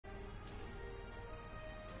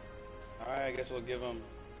I guess we'll give him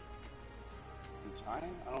some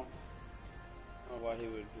time. I don't know why he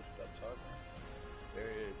would just stop talking. There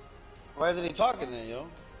it is. Why isn't he talking then, yo?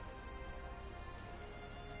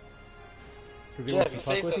 Because he wants to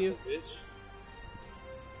fuck with you? Bitch.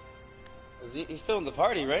 He's still in the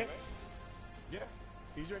party, right? Yeah,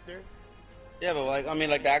 he's right there. Yeah, but like, I mean,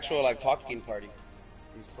 like the actual like talking party.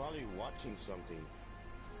 He's probably watching something.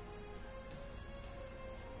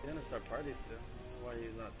 He's gonna start party still. I don't know why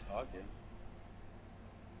he's not talking.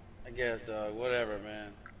 I guess, dog. Whatever,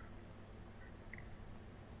 man.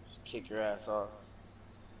 Just kick your ass off.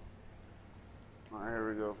 Alright, here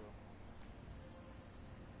we go.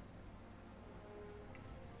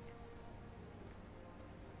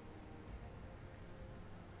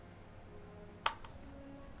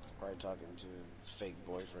 Probably talking to his fake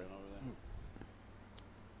boyfriend over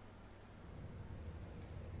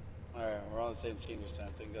there. Alright, we're on the same team this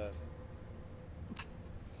time, thank God.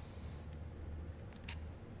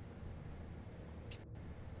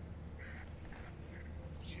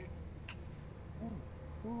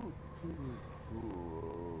 I'm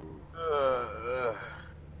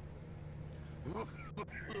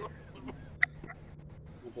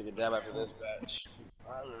gonna take a dab after this match.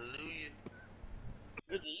 Hallelujah.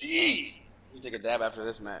 Good lead. I'm gonna take a dab after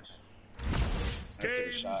this match.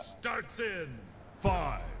 Game starts in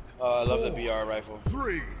 5. I love the BR rifle.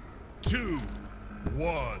 3, 2,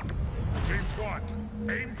 1. Team SWAT,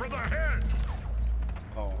 aim for the head.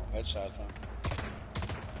 Oh, headshots, huh?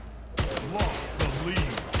 Lost the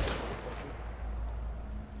lead.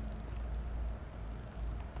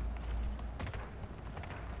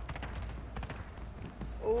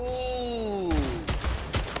 Ooh,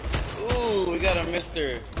 we got a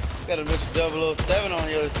Mr. 007 on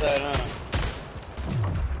the other side, huh?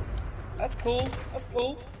 That's cool. That's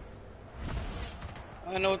cool.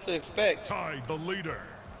 I know what to expect. Tied the leader.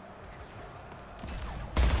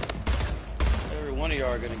 Every one of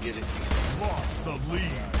y'all are gonna get it. Lost the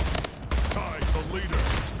lead. Tied the leader.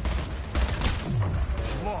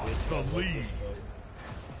 Lost the lead.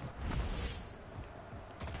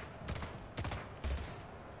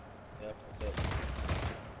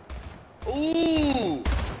 Ooh!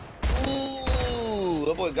 Ooh!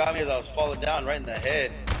 That boy got me as I was falling down right in the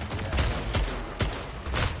head.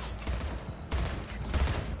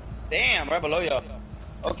 Damn, right below y'all.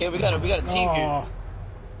 Okay, we got a team here.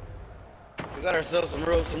 We got ourselves some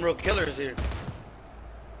real killers here.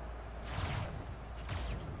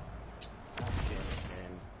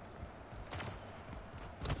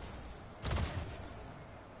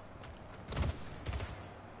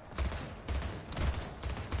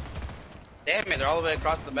 Damn it, they're all the way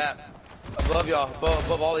across the map. Above y'all,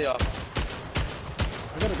 above all of y'all.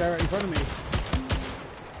 I got a guy right in front of me.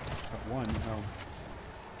 Got one, oh.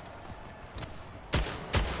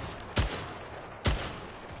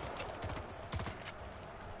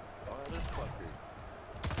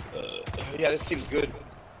 Yeah, this team's good.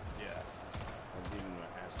 Yeah. I'm giving him an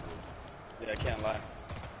ass whoop. Yeah, I can't lie.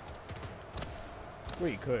 Well,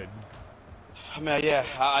 you could. I mean, yeah,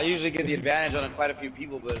 I usually get the advantage on quite a few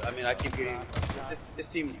people, but I mean, I keep getting... This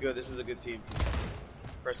team is good. This is a good team.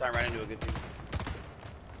 First time right into a good team.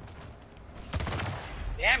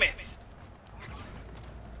 Damn it!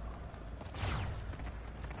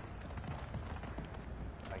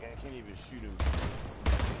 Like, I can't even shoot him.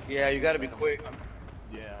 Yeah, you gotta be quick.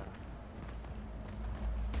 Yeah.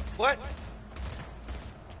 What?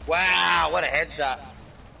 Wow, what a headshot.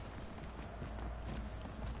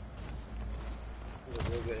 That was a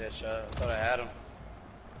real good headshot. I thought I had him.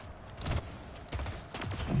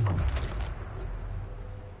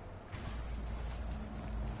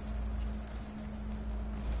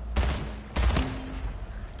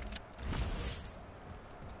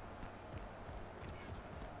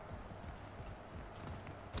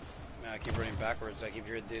 Man, I keep running backwards. I keep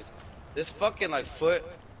hearing this fucking like foot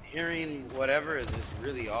hearing whatever is just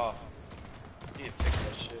really off. I need to fix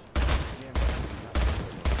that shit.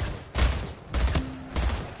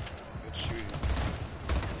 Good shooting.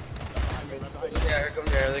 Yeah, here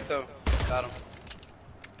comes there. They come. Got him.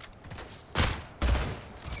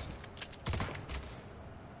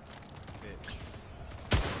 Bitch.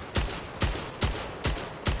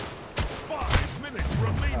 5 minutes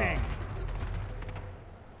remaining.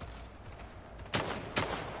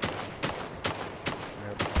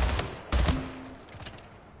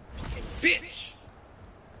 Bitch!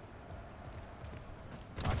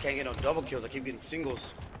 I can't get no double kills. I keep getting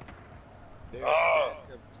singles. They're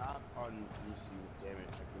stacked up top on. Let me see. Damn it!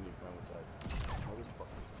 I couldn't even find what's like.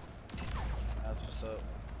 Motherfucker. That's what's up.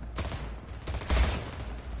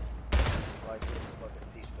 Like this fucking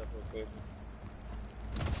piece stuff real quick.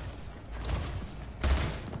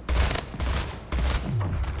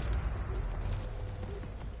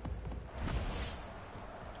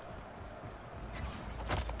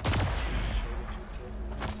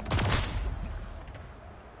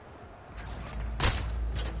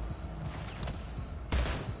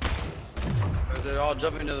 They're all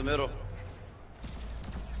jumping to the middle.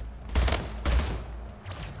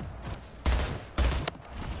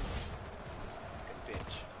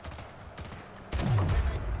 Bitch.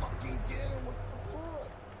 Fucking get him, what the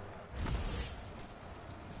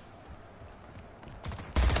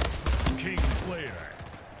fuck? King Slayer.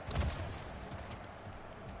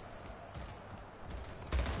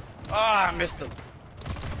 Ah, I missed him.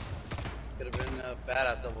 Could have been a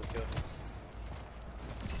badass double kill.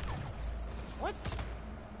 What?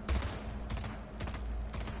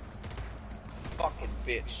 Fucking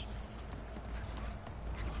bitch.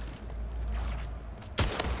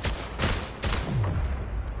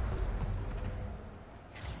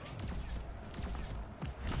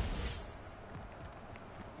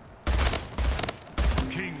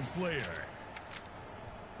 King Slayer.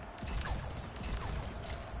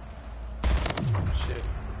 Shit.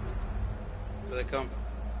 Here they come.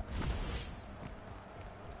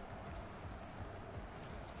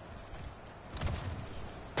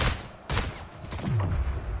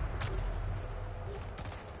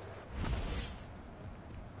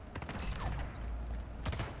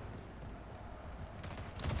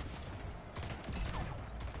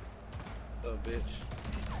 Oh, bitch.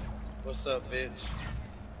 What's up, bitch?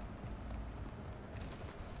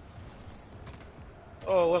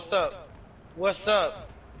 Oh, what's up? What's up?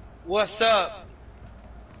 What's up?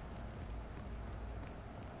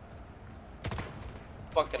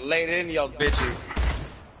 Fucking laid in y'all bitches.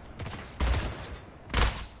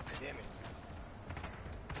 Damn it.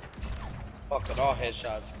 Fucking all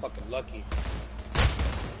headshots. Fucking lucky.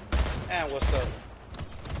 And what's up?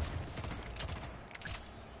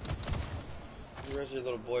 Where's your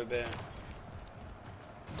little boy band?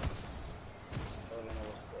 I don't know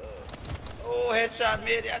what's up. Oh, headshot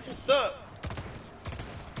mid. That's what's up.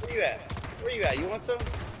 Where you at? Where you at? You want some?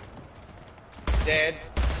 Dead.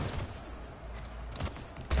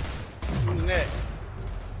 Who's next?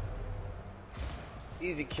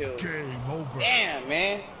 Easy kill. Game over. Damn,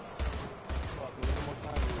 man. Fuck, one more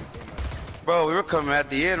time we came out. Bro, we were coming at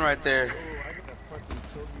the end right there. Oh, I got a fucking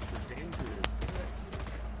trophy for dangerous.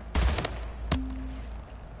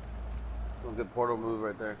 Good portal move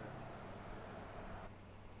right there.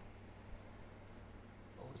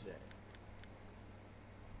 What was that?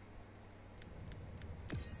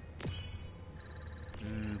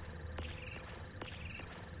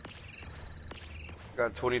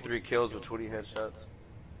 Got 23 kills with 20 headshots.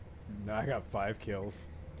 No, I got 5 kills.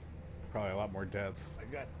 Probably a lot more deaths. I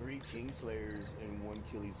got 3 Kingslayers and 1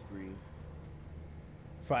 killing spree.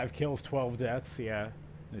 5 kills, 12 deaths. Yeah,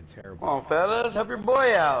 it's terrible. Come on, fellas, help your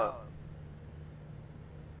boy out.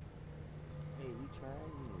 Hey, we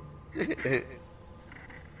trying.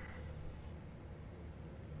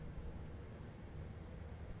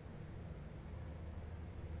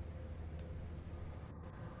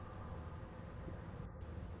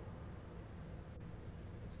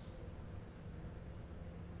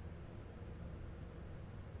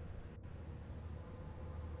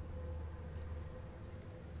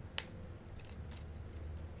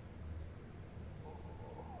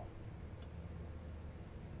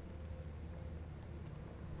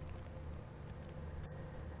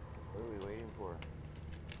 What are we waiting for?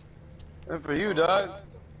 And for you, dog. Like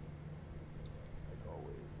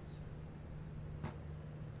always.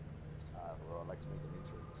 Well, I'd like to make an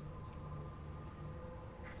intro.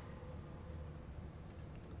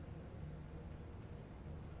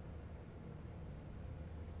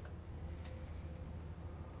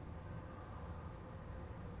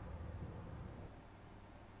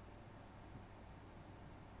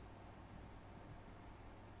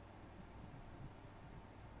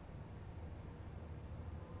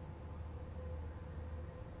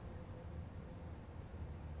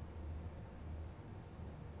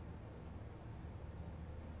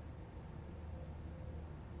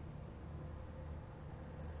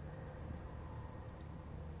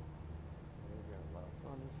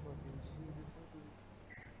 On this fucking seat or something.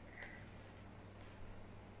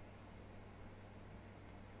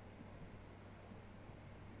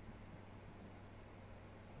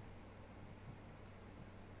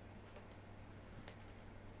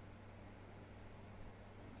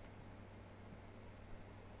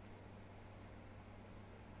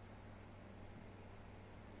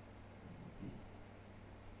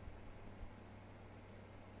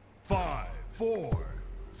 Five, 4,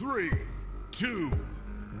 3, 2,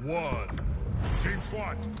 1. Team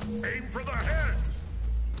SWAT, aim for the head.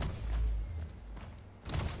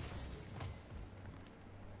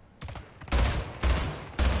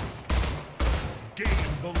 Gain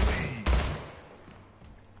the lead.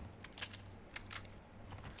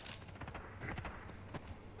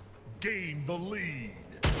 gained the lead.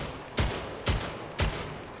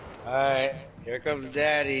 Alright, here comes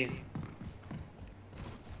Daddy.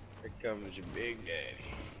 Here comes your big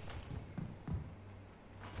daddy.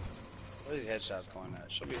 Where are these headshots going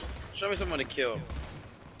at? Show me someone to kill.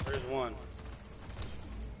 There's one.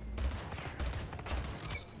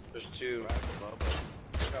 There's two. I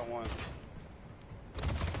got one.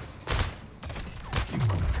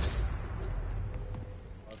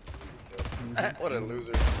 What a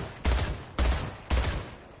loser.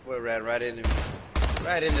 Boy ran right into me.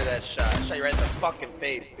 Right into that shot. Shot you right in the fucking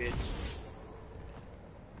face, bitch.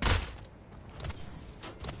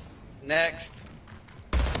 Next.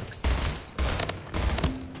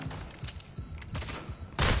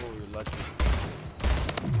 Oh, you're lucky.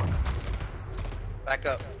 Back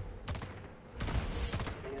up.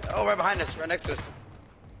 Oh, right behind us. Right next to us.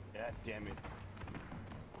 God damn it.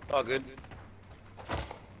 All good.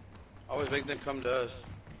 Always make them come to us.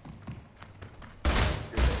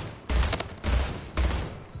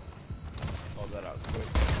 Hold that out quick.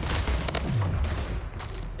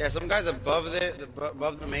 Yeah, some guys above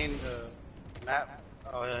the main map.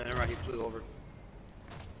 Oh yeah, never mind. He flew over.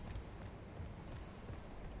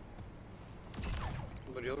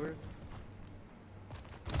 Somebody over?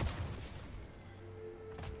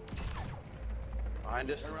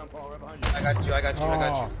 Behind us? Turn around, Paul, right behind you. I got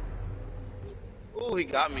you. Ooh, he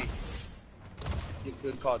got me.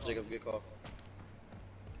 Good call, Jacob. Good call.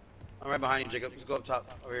 I'm right behind you, Jacob. Let's go up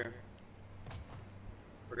top. Over here.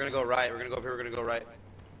 We're gonna go right. We're gonna go up here. We're gonna go right.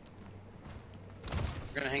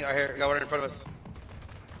 We're gonna hang out here. We got one in front of us.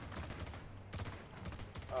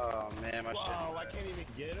 Oh man, my shit. Wow, I can't even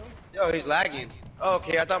get him. Yo, he's lagging.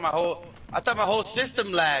 Okay, I thought my whole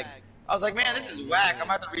system lagged. I was like, man, this is whack. I'm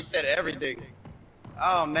gonna have to reset everything.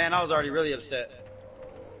 Oh man, I was already really upset.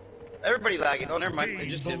 Everybody lagging. Oh, never mind. It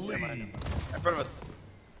just hit me. In front of us.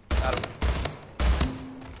 Got him.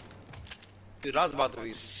 Dude, I was about to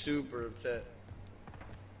be super upset.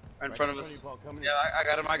 Right in front of us. Yeah, I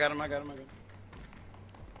got him.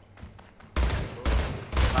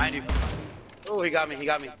 Behind you. Oh, he got me.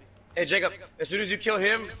 Hey, Jacob, as soon as you kill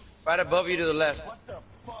him, right above you to the left. What the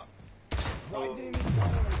fuck? Why didn't you tell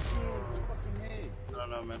him to shoot him in the fucking head? I don't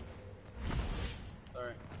know, man.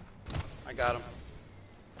 Sorry. I got him.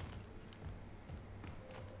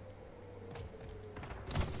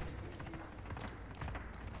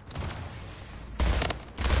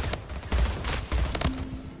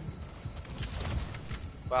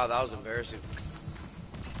 Wow, that was embarrassing.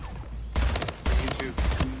 You too.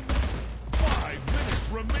 5 minutes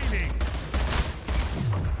remaining.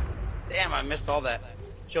 Damn, I missed all that.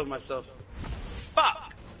 Killed myself.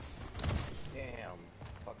 Fuck! Damn.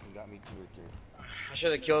 Fucking got me too right there. I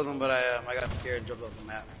should have killed him, but I got scared and jumped off the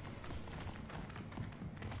map.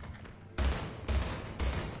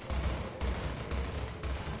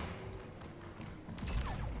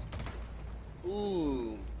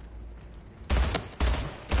 Ooh.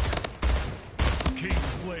 King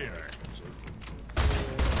Slayer.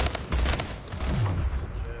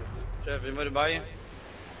 Jeff, anybody buy you?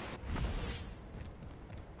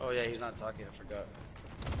 Oh yeah, he's not talking. I forgot.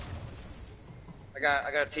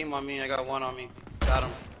 I got a team on me. I got one on me. Got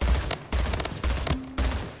him.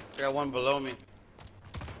 I got one below me. You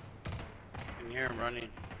can hear him running.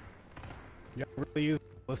 Yeah, I really use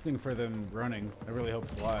listening for them running. That really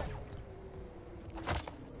helps a lot.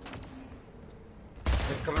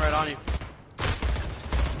 They're coming right on you.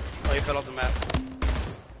 Oh, he fell off the map.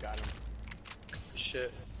 Got him.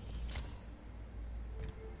 Shit.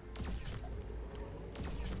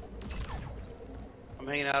 I'm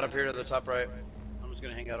hanging out up here to the top right. I'm just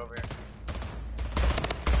gonna hang out over here.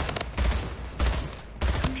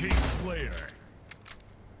 King Slayer.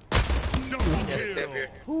 Double Yeah, just stay up kill. here.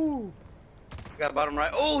 Woo! Got bottom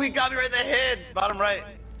right. Oh, he got me right in the head. Bottom right.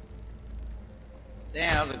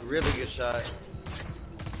 Damn, that was a really good shot.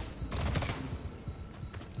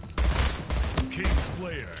 King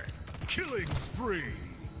Slayer. Killing spree.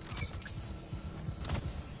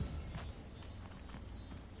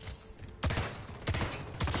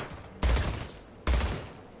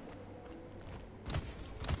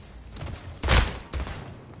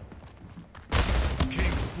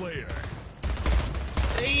 King Slayer.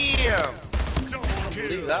 Damn. Double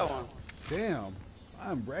Believe kill. that one. Damn.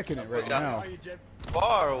 I'm wrecking it right got now. How are you, Jeff?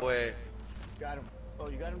 Far away. Got him. Oh,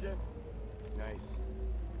 you got him, Jeff? Nice.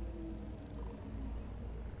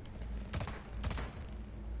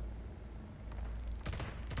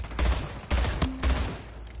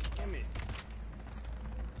 Damn it.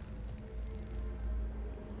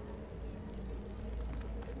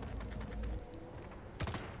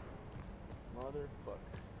 Motherfucker.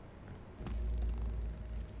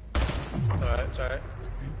 alright, it's alright.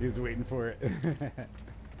 He was waiting for it.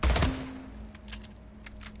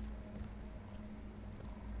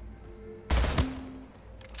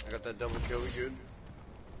 I got that double kill, we good.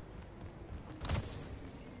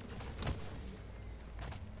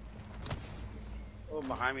 Oh,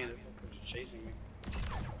 behind me, they're chasing me.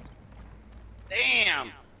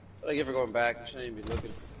 Damn! What I get for going back? I shouldn't even be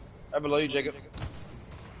looking. Right below you, Jacob.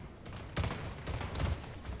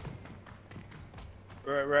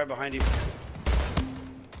 Right behind you.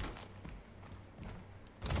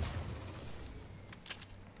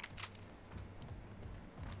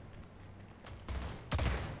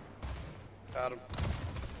 Got him.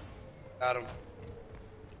 Got him.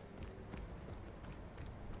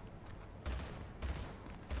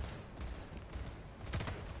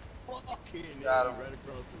 Fucking Got him. right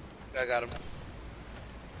across him. I got him.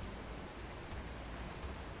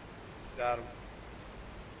 Got him.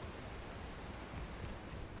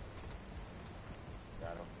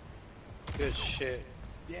 Got him. Good shit.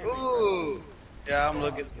 Damn it, Ooh! Yeah, I'm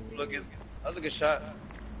looking. Looking. That was a good shot.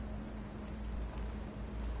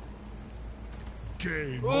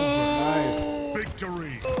 Game Ooh! over.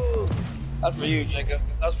 Victory. Ooh. That's for you, Jacob.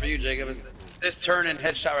 That's for you, Jacob. It's this turn and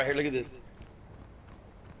headshot right here. Look at this.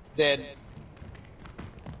 Dead.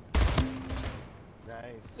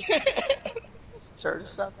 Nice. Sure,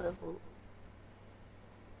 just stop that fool.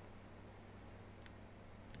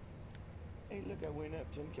 Hey, look, I went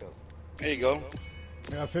up 10 kills. There you go.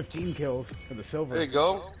 I got 15 kills for the silver. There you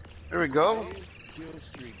go. There we go. Kill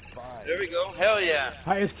streak 5. There we go. Hell yeah.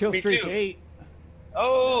 Highest kill Me streak too. 8.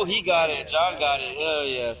 Oh, he got it. John got it. Hell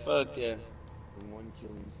yeah. Fuck yeah. One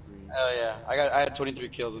killing spree. Hell yeah. I had 23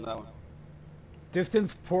 kills in that one.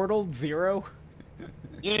 Distance portal 0.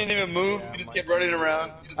 You didn't even move. You just kept running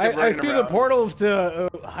around. You just kept I running threw the around. portals to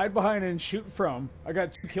hide behind and shoot from. I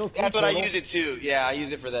got 2 kills. That's what I use it too. Yeah, I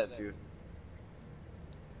use it for that too.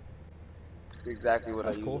 That's exactly what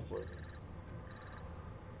That's I use cool. it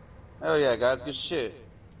for. Hell yeah, guys. Good shit.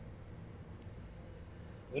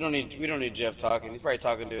 We don't need Jeff talking. He's probably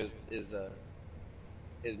talking to his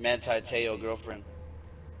Manti Teo girlfriend.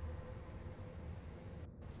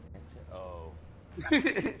 Oh.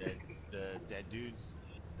 that dude's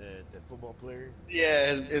the football player.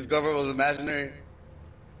 Yeah, his girlfriend was imaginary.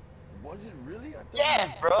 Was it really? I thought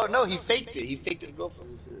Yes, bro. No, he faked it. He faked his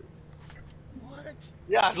girlfriend. What?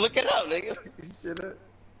 Yeah, look it up, nigga. Look this shit up.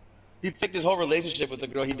 He faked his whole relationship with the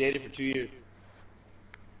girl he dated for 2 years.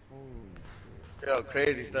 Holy shit. Yo,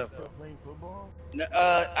 crazy stuff. Still playing football? No,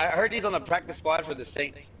 I heard he's on the practice squad for the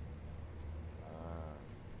Saints.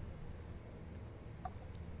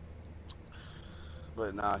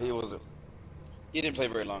 But nah, he wasn't. He didn't play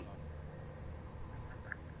very long.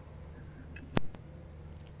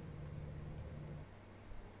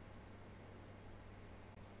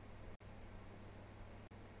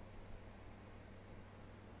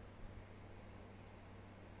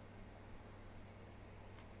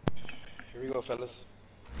 Here we go, fellas.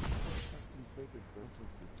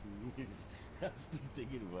 I've been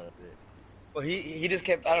thinking about that. Well, he just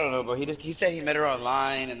kept. I don't know, but he said he met her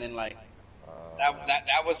online, and then like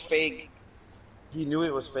that was fake. He knew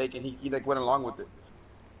it was fake, and he like went along with it.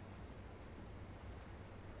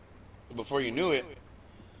 Before you knew it,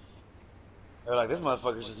 they were like, "This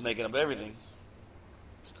motherfucker's just making up everything."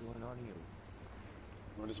 What's going on here?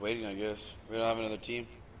 We're just waiting, I guess. We don't have another team.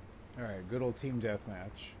 Alright, good old team deathmatch.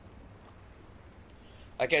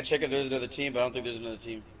 I can't check if there's another team, but I don't think there's another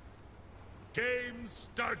team. Game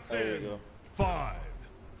starts There you in go. 5,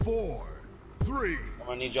 4, 3, I'm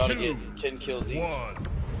gonna need y'all to 2, get 10 kills each. 1.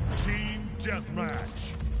 Team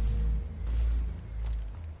deathmatch.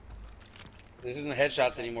 This isn't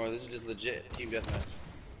headshots anymore. This is just legit team deathmatch.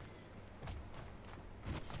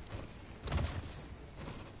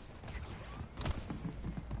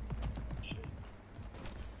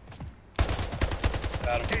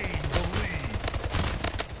 Got him. Gain the lead.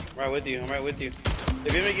 I'm right with you. I'm right with you.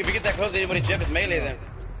 If you get that close to anybody, Jeff, it's melee then.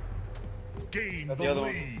 Gain Got the, the other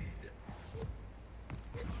one. lead.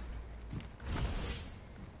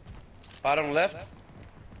 Bottom left.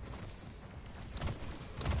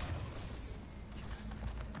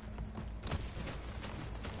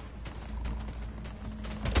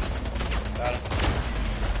 Got him.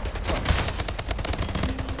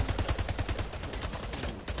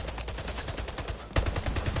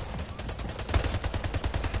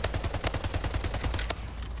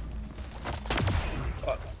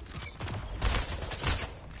 Fuck.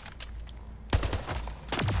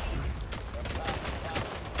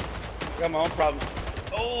 I got my own problems.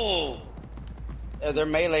 Oh! Yeah, they're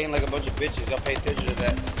meleeing like a bunch of bitches. Y'all pay attention to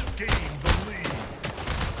that. Gain the lead.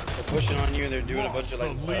 They're pushing on you and they're doing a bunch Lost of the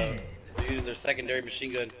like lead. They're using their secondary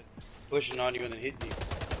machine gun, pushing on you and then hitting you.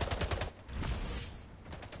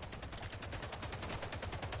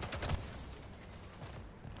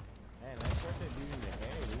 Man, I shot that dude in the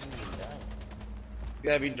head. He didn't even die. You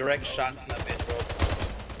gotta be direct shot in that bitch,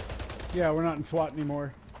 bro. Yeah, we're not in SWAT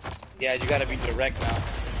anymore. Yeah, you gotta be direct now.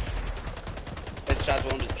 Headshots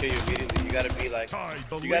won't just kill you immediately. You gotta be like,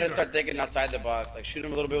 you gotta start thinking outside the box. Like, shoot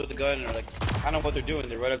them a little bit with the gun, or like, I know what they're doing.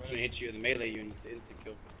 They run up to you and hit you, and they melee you, and it's an instant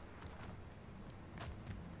kill.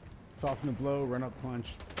 Soften the blow, run up punch.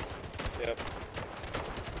 Yep.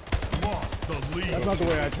 Lost the lead. That's not the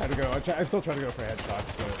way I try to go. I still try to go for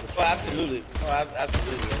headshots. But Oh, absolutely. Oh,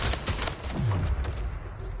 absolutely.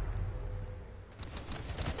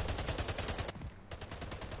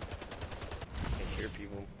 I hear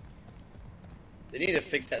people. They need to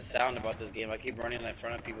fix that sound about this game. I keep running in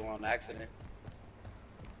front of people on accident.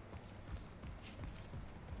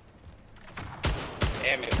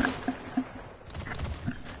 Damn it.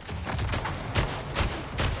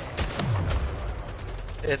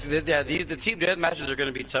 Yeah, the team death matches are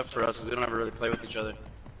going to be tough for us because we don't ever really play with each other.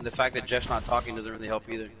 And the fact that Jeff's not talking doesn't really help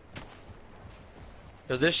either.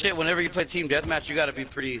 Because this shit, whenever you play team deathmatch, you got to be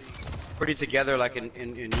pretty together, like in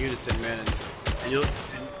unison, man. And you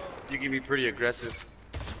can be pretty aggressive.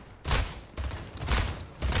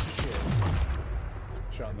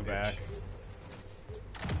 shot in the back.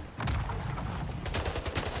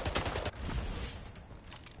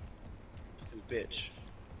 Bitch.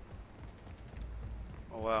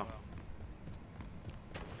 Oh wow.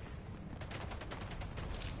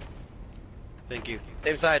 Thank you.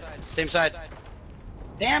 Same side. Same side.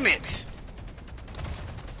 Damn it!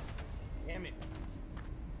 Damn it.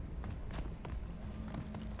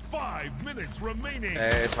 5 minutes remaining.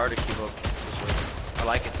 Hey, it's hard to keep up this way. I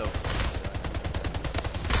like it though.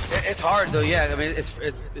 It's hard though, yeah. I mean, it's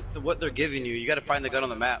what they're giving you. You got to find the gun on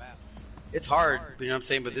the map. It's hard, you know what I'm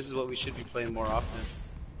saying? But this is what we should be playing more often.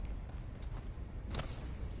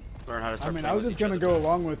 Learn how to start. I mean, I was just gonna go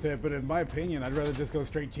along with it, but in my opinion, I'd rather just go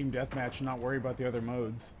straight team deathmatch and not worry about the other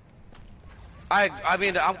modes. I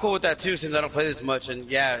mean, I'm cool with that too, since I don't play this much. And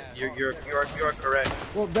yeah, you're correct.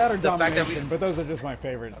 Well, that or The fact that domination, but those are just my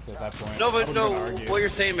favorites at that point. No, but I wasn't no, gonna argue. what you're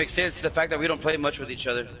saying makes sense. The fact that we don't play much with each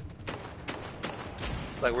other,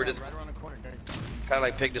 like we're just Right around the corner, guys. kind of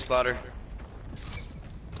like pig to slaughter.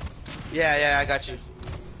 Yeah, I got you.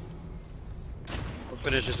 We'll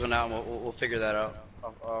finish this one out and we'll figure that out.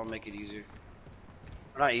 I'll make it easier.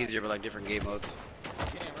 Or not easier, but like different game modes.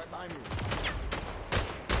 Damn, right behind me.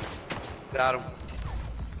 Got him.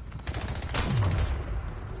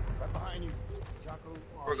 Right behind you. Jocko.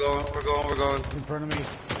 Oh, We're going. In front of me.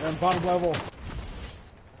 They're on bottom level.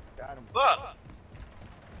 got him. Fuck!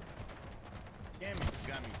 Damn it, you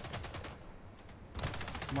got me.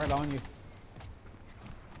 I'm right on you.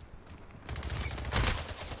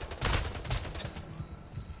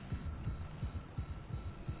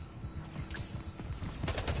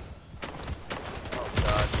 Oh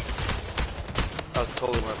god. That was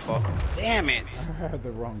totally my fault. Damn it! I had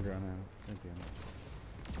the wrong gun out. Thank you.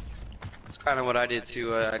 That's kind of what I did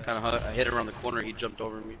too. I kind of hit around the corner. He jumped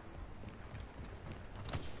over me.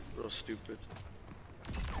 Real stupid.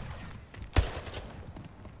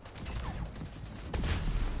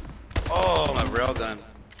 Oh, my railgun.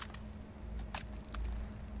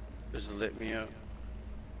 Just lit me up.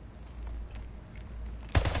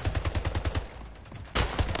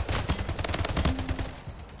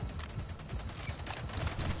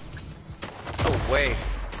 No way.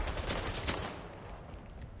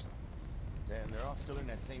 Damn, they're all still in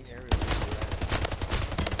that same area.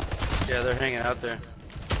 Yeah, they're hanging out there.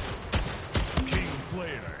 King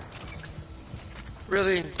Slayer.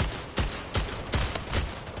 Really?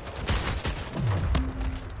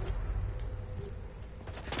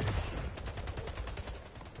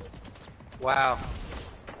 Wow.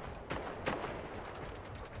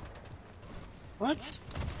 What?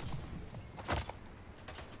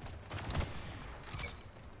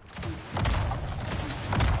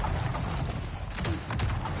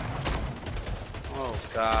 Oh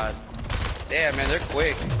god. Damn, man, they're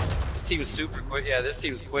quick. This team is super quick. Yeah, this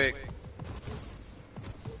team's quick.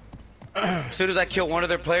 As soon as I kill one of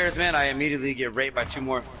their players, man, I immediately get raped by two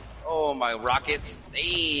more. Oh, my rockets.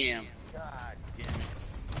 Damn. God damn it.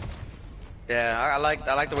 Yeah, I like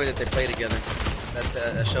the way that they play together.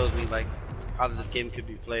 That shows me like how this game could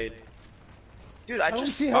be played. Dude, I I don't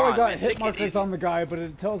just see how I spawned, got man. hit Take it markers easy. on the guy, but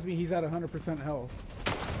it tells me he's at 100% health.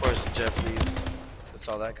 Of course, Japanese. I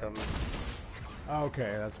saw that coming. Oh,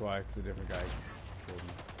 okay, that's why. It's a different guy. Killed me.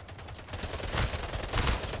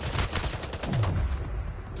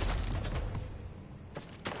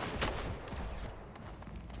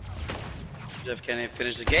 Jeff can't even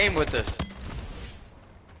finish the game with us.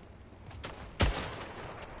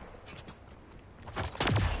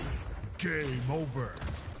 Game over.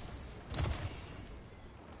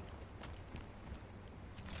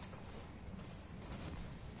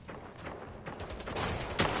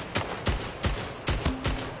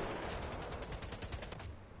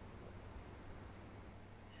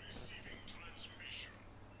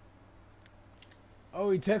 Oh,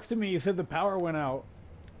 he texted me. He said the power went out.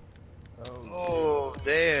 Oh,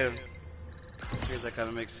 damn. I guess that kind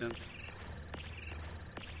of makes sense.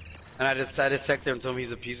 And I just texted him and told him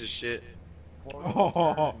he's a piece of shit.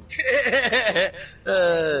 Oh.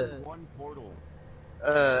 One portal.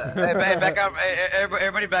 Hey, back out.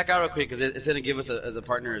 Everybody back out real quick because it's going to give us as a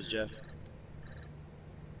partner as Jeff.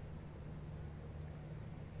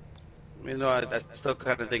 You know, I still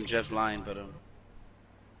kind of think Jeff's lying, but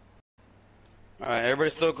Alright,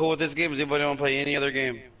 everybody still cool with this game? Does anybody want to play any other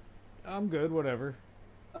game? I'm good, whatever.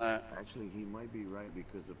 Actually, he might be right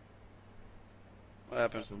because of What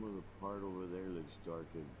happened? some of the part over there looks dark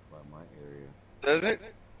by my area. Does it?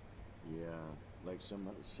 Yeah, like some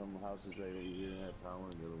houses right here didn't have power,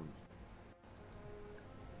 and the other ones,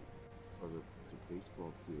 or the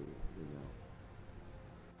baseball field, you know.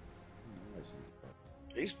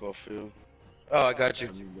 Baseball field. Oh, I got you.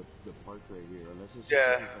 I mean the park right here, unless it's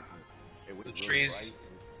Yeah. It The was trees. Bright.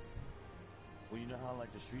 Well, you know how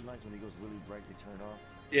like the street lights when it goes really bright they turn off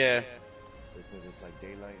Yeah. because it's like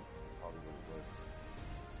daylight. Probably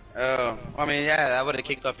what it was. Oh, I mean, yeah, that would have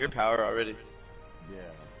kicked off your power already. Yeah.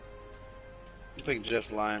 I think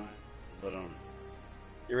Jeff's lying, but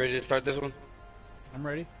you ready to start this one? I'm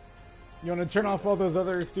ready. You want to turn off all those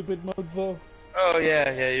other stupid modes, though? Oh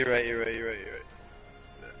yeah, you're right.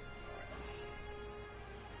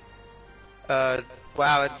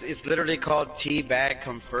 Wow, it's literally called T-Bag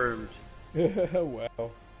Confirmed.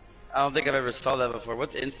 Wow. I don't think I've ever saw that before.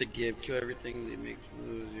 What's Insta Give? Kill everything they make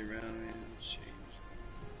moves around me and change.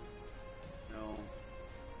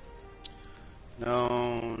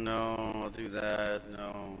 No, I'll do that.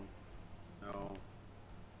 No.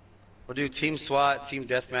 We'll do Team SWAT, Team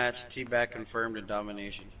Deathmatch, T-Bag Confirmed, and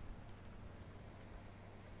Domination.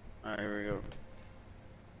 Alright, here we go.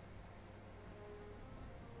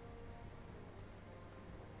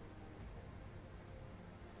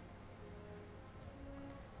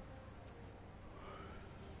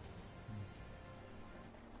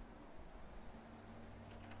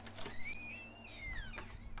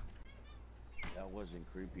 That wasn't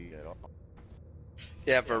creepy at all.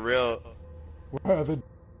 Yeah, for real. Where are the...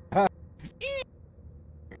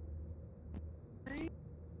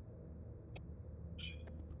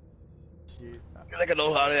 Shit. Like an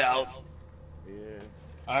old haunted house. Yeah.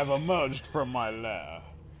 I've emerged from my lair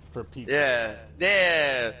for people. Yeah.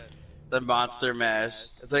 The Monster Mash.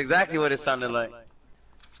 That's exactly what it sounded like.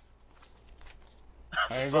 I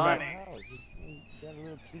That's go back. funny. Wow, it's got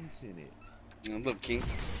little kinks in it. Look, King.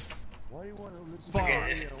 Why do you want to listen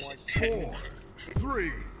Five, to and watch 4,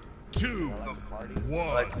 3, 2, party? 1.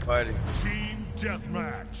 Like the party. Team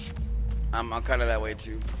deathmatch. I'm kind of that way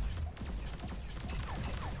too.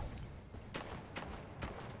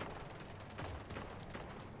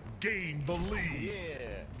 Gain the lead.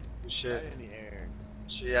 Yeah. Shit. Right in the air.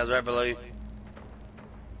 Shit, yeah, I was right below you.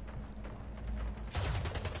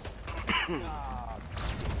 Ah,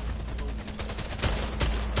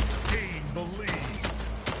 Gain the lead.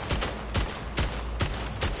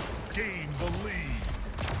 Gain the lead.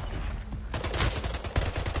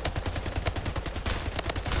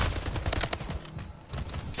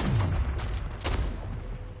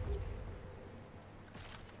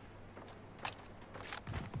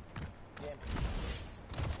 damn it.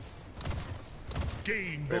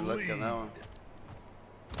 Gain the Good luck on that lead. one.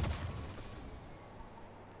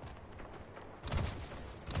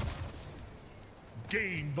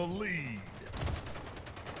 Gain the lead.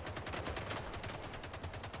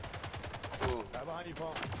 Right behind you,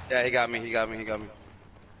 Paul. Yeah, he got me.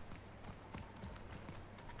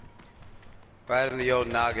 Right in the old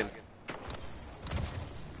noggin.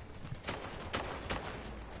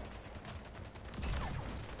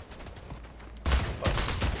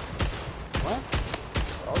 What?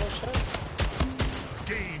 All that shit?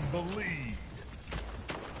 Gain the lead.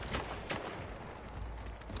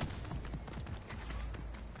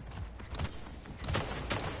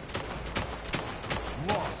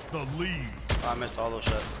 Lost the lead. Oh, I missed all those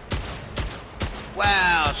shots.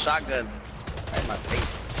 Wow, shotgun. Right in my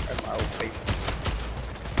face. Right in my old face.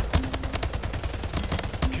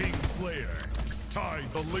 King Slayer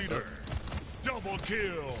tied the leader. Double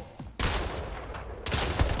kill.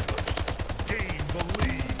 Gain the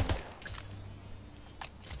lead.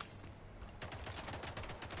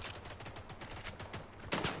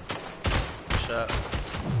 shot.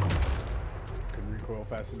 Couldn't recoil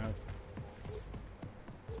fast enough.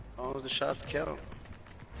 Oh, the shots count.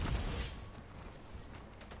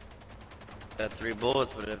 Got 3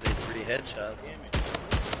 bullets, but if they 3 headshots. Damn it.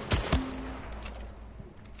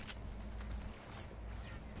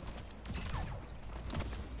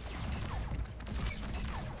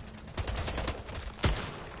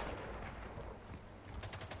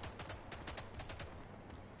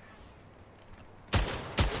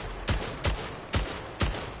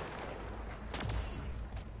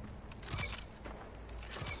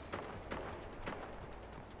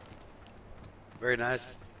 Very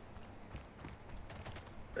nice.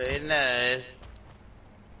 Very nice.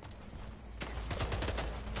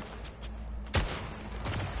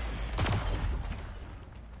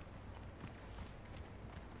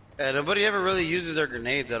 Yeah, nobody ever really uses their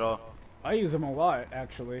grenades at all. I use them a lot,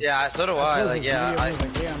 actually. Yeah, so do I. Like, yeah,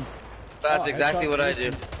 that's exactly what I do.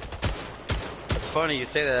 It's funny you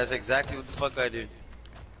say that. That's exactly what the fuck I do.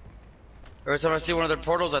 Every time I see one of their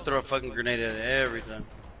portals, I throw a fucking grenade in it. Every time.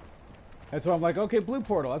 That's why I'm like, okay, blue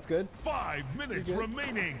portal, that's good. 5 minutes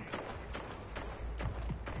remaining.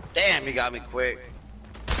 Damn, he got me quick.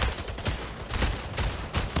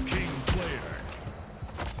 Kingslayer.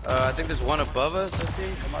 I think there's one above us, I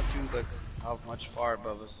think. I'm not too, like, how much far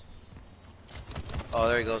above us. Oh,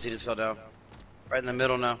 there he goes. He just fell down. Right in the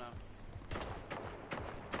middle now.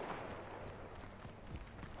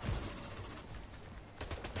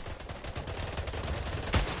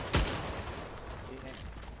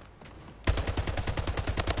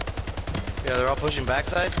 Yeah, they're all pushing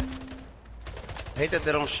backside. I hate that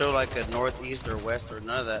they don't show like a northeast or west or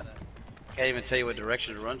none of that. Can't even tell you what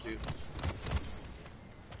direction to run to.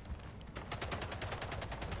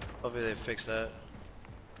 Hopefully they fix that.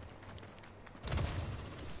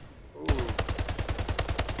 Ooh.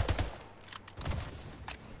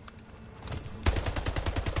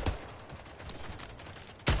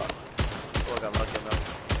 Oh, I got lucky on that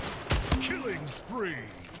one. Killing spree.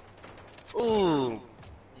 Ooh.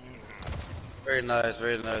 Very nice,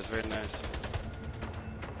 very nice, very nice.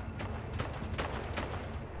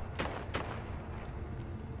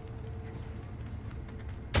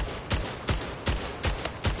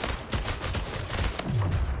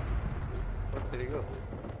 Where did he go?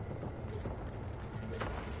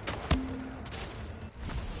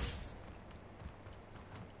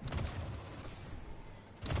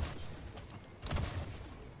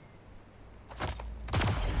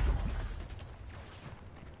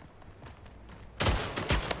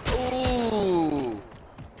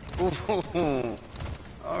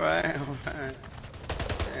 Alright, alright.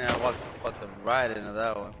 Yeah, I walked fucking right into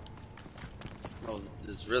that one. That was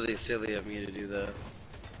just really silly of me to do that.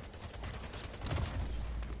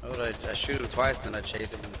 Why would I shoot him twice, then I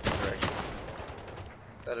chase him in the same direction?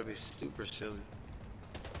 That'd be super silly.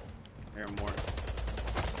 Here more.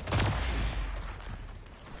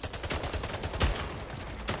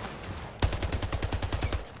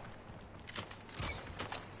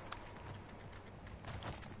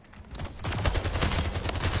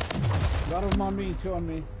 Got them on me, 2 on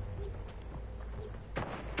me.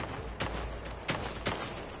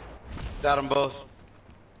 Got them both.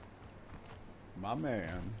 My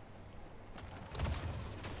man.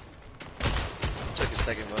 Took a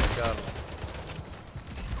second, but I got him.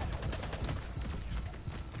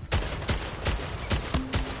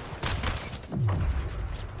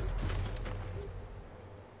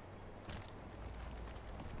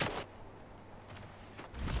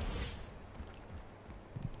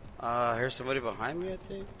 Here's somebody behind me, I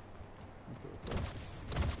think.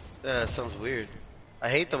 That sounds weird. I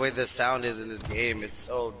hate the way the sound is in this game. It's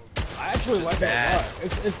so. I actually like it a lot.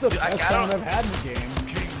 It's the best sound I've had in the game.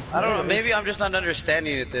 I don't know. Maybe I'm just not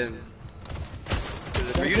understanding it then.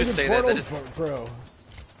 For you to say that is, bro.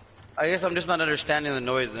 I guess I'm just not understanding the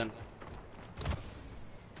noise then.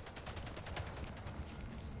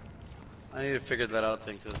 I need to figure that out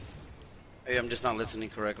then, cause maybe I'm just not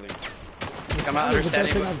listening correctly. I'm not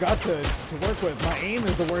understanding. The best thing I've got to work with. My aim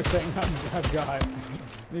is the worst thing I've got.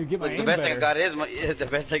 You get my aim the best better. thing I've got is the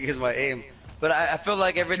best thing is my aim. But I feel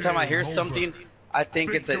like every time I hear something, I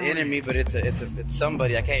think it's an enemy, but it's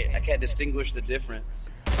somebody. I can't distinguish the difference.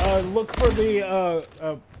 Look for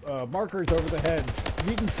the markers over the heads.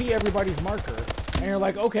 You can see everybody's marker, and you're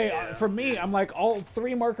like, okay. Yeah. For me, I'm like, all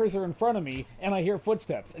 3 markers are in front of me, and I hear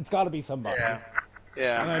footsteps. It's got to be somebody. Yeah.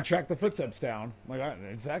 Yeah. And I track the footsteps down. I'm like,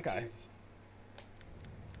 it's that guy.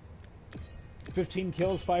 15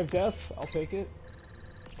 kills, 5 deaths. I'll take it.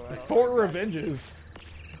 4 revenges.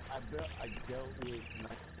 I dealt with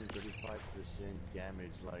 35%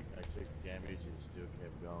 damage. Like I took damage and still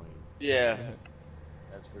kept going. Yeah.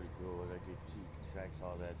 That's pretty cool. Like it tracks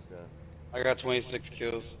all that stuff. I got 26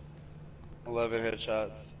 kills, 11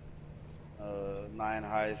 headshots, 9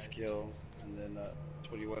 high skill, and then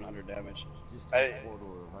 2100 damage. Just teach Portal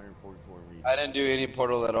 144 reading. I didn't do any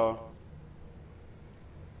Portal at all.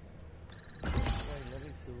 Okay, that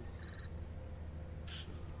is cool.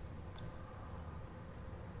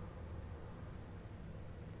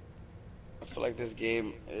 I feel like this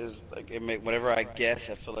game is like whenever I guess,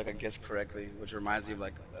 I feel like I guess correctly, which reminds me of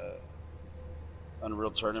like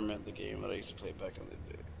Unreal Tournament, the game that I used to play back in the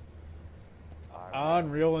day.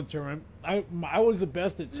 Unreal Tournament. I was the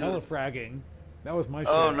best at telefragging. That was my shit.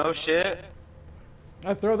 Oh no shit!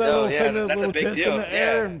 I throw that little thing, that little disc in the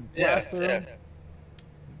air and blast through them.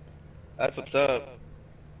 That's what's up.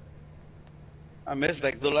 I miss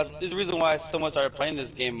like this is the reason why I so much started playing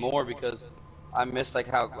this game more, because I miss like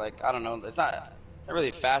how like I don't know, it's not really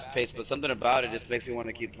fast paced, but something about it just makes me want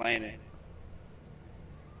to keep playing it.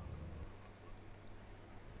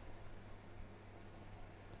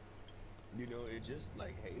 You know, it's just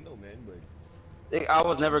like Halo, man, but I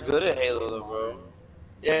was never good at Halo though, bro.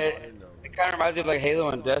 Yeah, it kind of reminds me of like Halo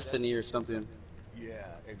and Destiny or something. yeah,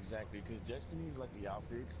 exactly. Because Destiny is like the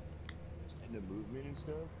outfits and the movement and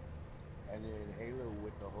stuff, and then Halo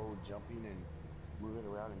with the whole jumping and moving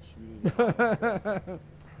around and shooting. And stuff.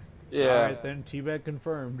 Yeah. Alright then, T-Bag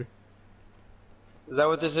confirmed. Is that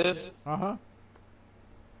what this is? Uh-huh.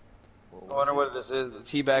 I wonder what this is. The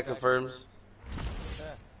T-Bag confirms.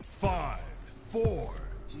 5, 4,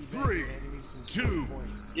 3, 2.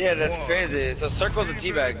 Yeah, that's crazy. So circle the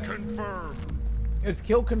T-Bag. Confirmed. It's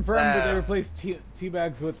kill confirmed, but they replaced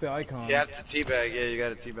T-Bags with the icon. Yeah, the T-Bag. Yeah, you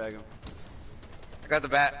gotta T-Bag him. I got the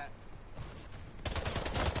bat.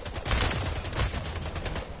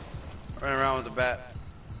 Running around with the bat.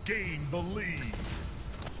 Gain the lead.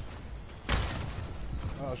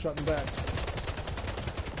 Oh, shot in the back.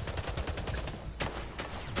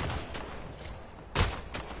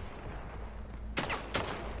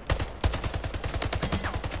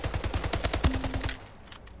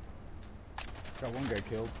 Got one guy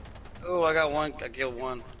killed. Oh, I got one. I killed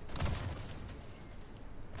one.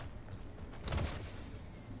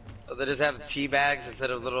 Oh, they just have T-Bags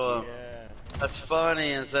instead of little... Yeah. That's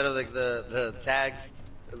funny, instead of like the tags,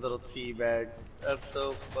 the little T-Bags. That's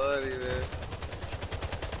so funny, man.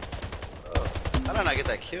 Oh, how did I get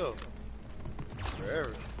that kill?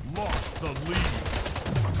 Forever. Lost the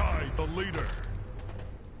lead. Tied the leader.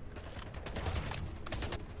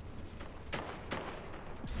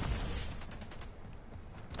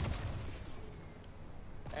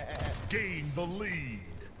 Gain the lead.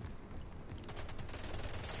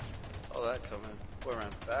 Oh, that coming. Boy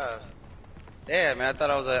ran fast. Damn, man, I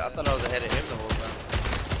thought I was ahead of him the whole time.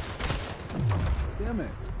 Damn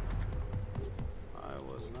it. I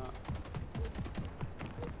was not.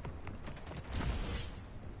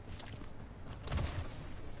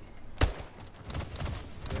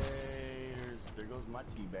 There goes my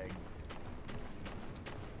T-Bag.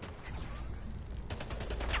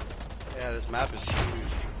 Yeah, this map is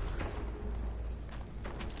huge.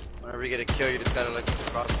 Whenever you get a kill, you just gotta like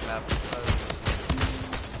cross the map.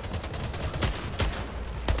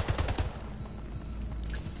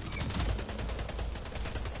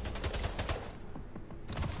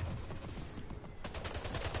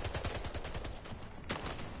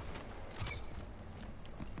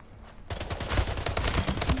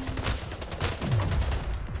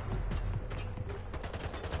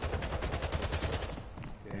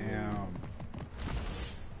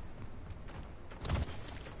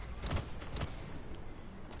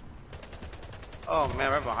 Oh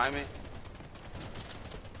man, right behind me.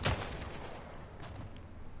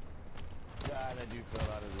 God, I do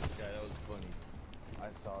fell out of this guy. That was funny.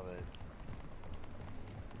 I saw that.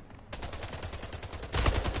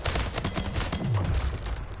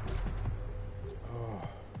 Oh.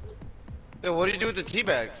 Yo, what do you do with the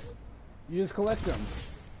T-Bags? You just collect them.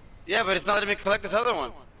 Yeah, but it's not letting me collect this other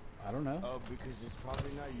one. I don't know. Oh, because it's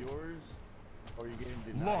probably not yours, or you're getting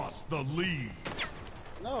denied. Lost the lead.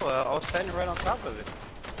 No, I was standing right on top of it.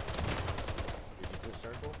 Did you push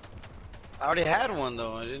circle? I already had one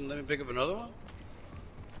though. I didn't let me pick up another one.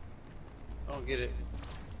 I don't get it.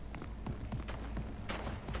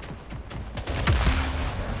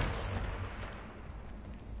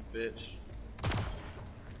 Bitch.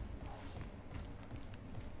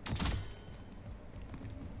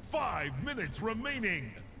 Five minutes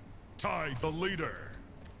remaining. Tied the leader.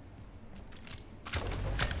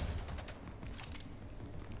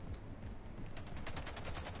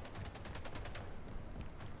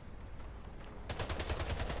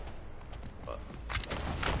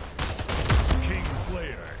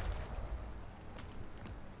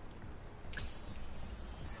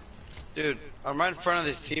 Dude, I'm right in front of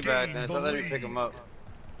these teabags and it's not letting me pick them up.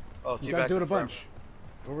 Oh, You gotta teabag do it a confirmed. bunch.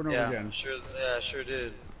 Over and over Yeah, again. sure. Yeah, sure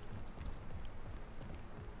did.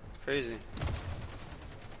 Crazy.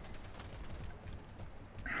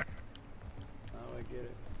 Oh, I get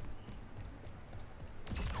it.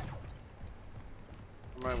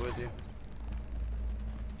 I'm right with you.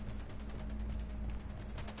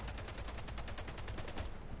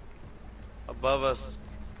 Above us.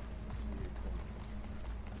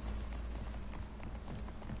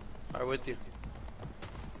 Right with you.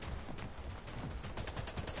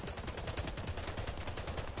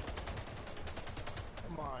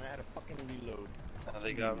 Come on, I had a fucking reload. Oh,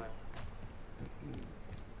 they got me.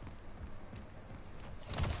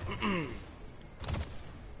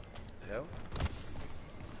 Hell?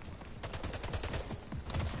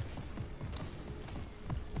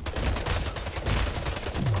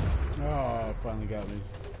 Oh, finally got me.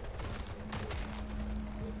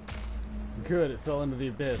 Good, it fell into the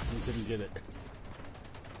abyss and couldn't get it.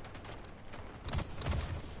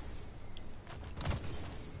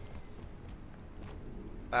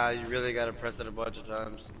 You really gotta press it a bunch of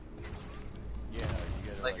times. Yeah,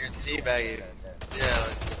 you gotta Like you're teabagging. Yeah,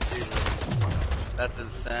 like you're teabagging. That's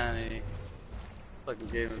insanity. Fucking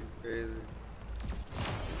game is crazy.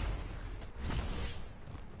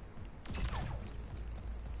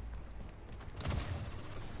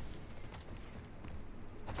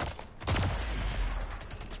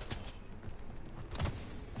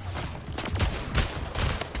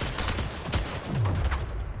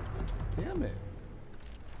 Damn it.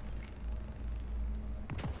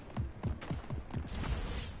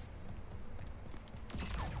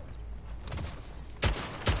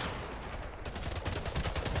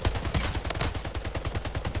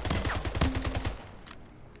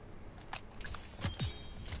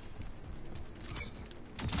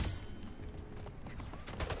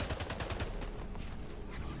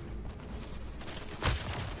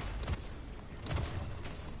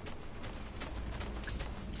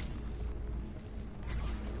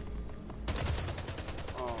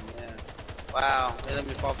 Oh man. Wow, they let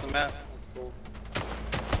me fall off the map. That's cool.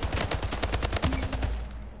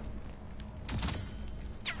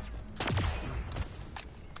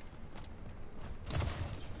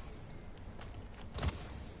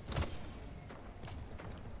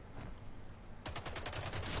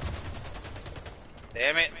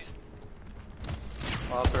 Damn it.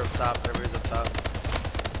 All up top, everybody's up top.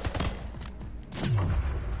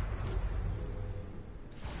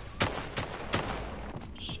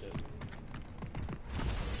 Shit.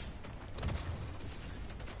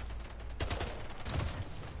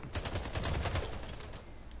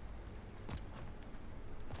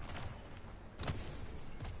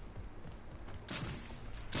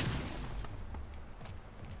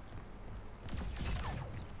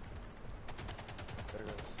 There's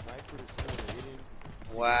a sniper still hidden.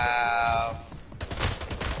 Wow.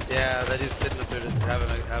 Yeah, that dude's sitting up there just having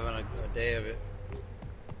a day of it.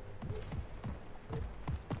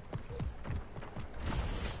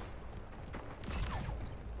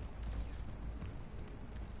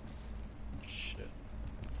 Shit.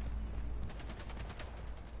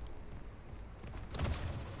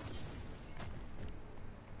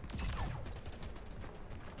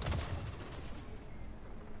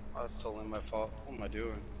 Oh, that's totally my fault. What am I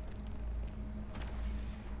doing?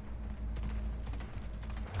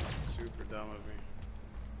 Super dumb of me.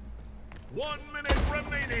 1 minute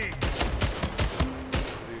remaining.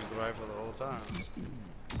 I used the rifle the whole time.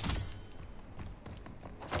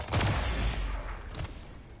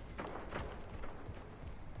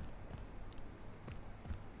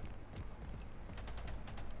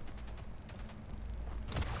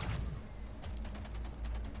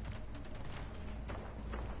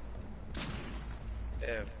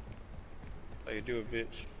 Yeah. How you do it,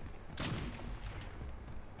 bitch?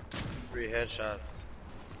 3 headshots.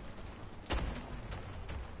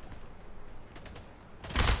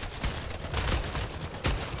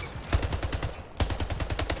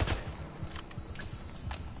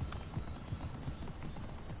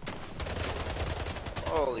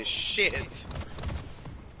 Holy shit.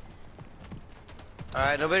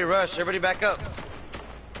 Alright, nobody rush. Everybody back up.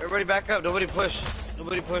 Everybody back up. Nobody push.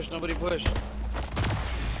 Nobody push. Nobody push.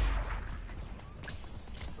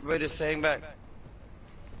 Everybody just hang back.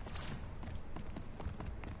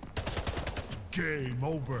 Game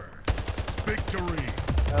over. Victory.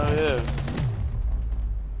 Oh yeah.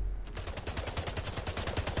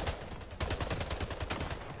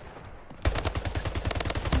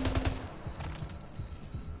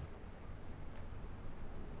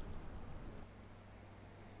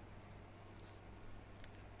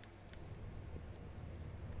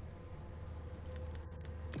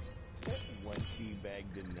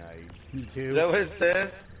 lag tonight. Me too. Is that what it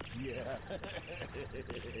says? Yeah.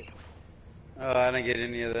 Oh, I didn't get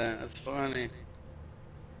any of that. That's funny.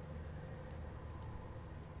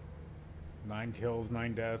 9 kills,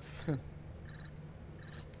 9 deaths.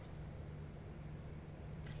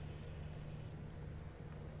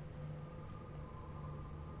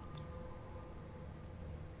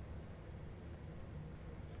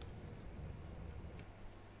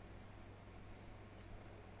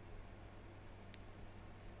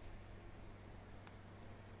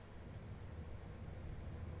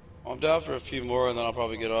 I'm down for a few more, and then I'll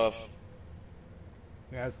probably get off.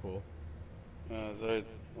 Yeah, that's cool. It's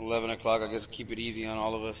 11 o'clock. I guess keep it easy on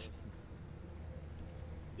all of us.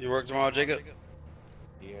 You work tomorrow, Jacob?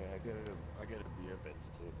 Yeah, I gotta be up at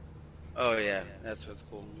 6. Oh yeah, that's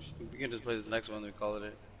cool. We can just play this next one. We call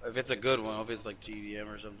it. If it's a good one, if it's like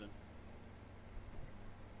TDM or something.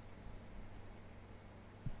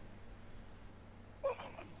 Oh,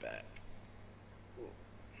 I'm back. Cool.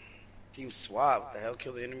 Team swap. What the hell?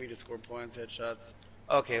 Kill the enemy to score points, headshots.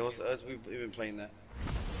 Okay, well, we've been playing that.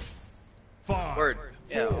 5, Word.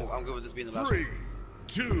 Yeah, 4, I'm good with this being the last 3, one.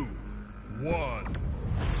 2, 1.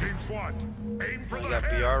 Team SWAT, aim for You the got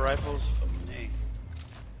head. BR rifles? Fucking A.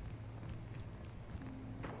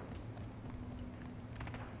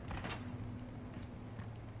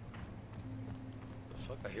 The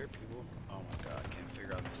fuck? I hear people. Oh my god, I can't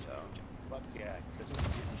figure out the sound. Fuck yeah. That's what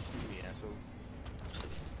you get to shoot me, asshole.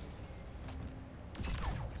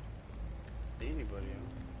 Anybody?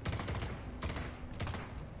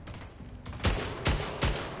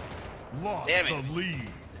 Lost Damn it. the lead.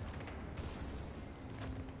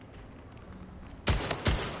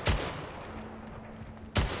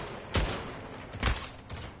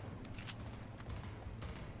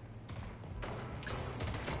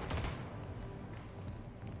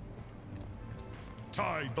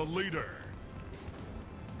 Tied the leader.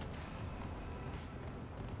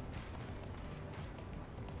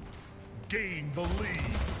 Gain the lead.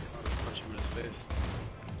 I'll just punch him in his face.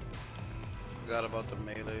 Forgot about the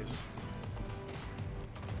melees.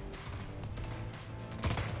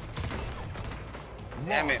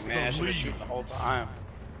 Damn it, Lost man. I the should be lead. shooting the whole time.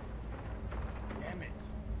 Damn it.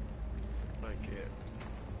 Like it.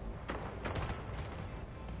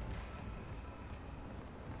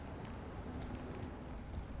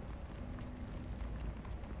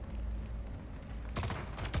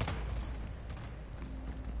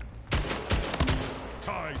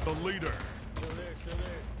 Tied the leader. Still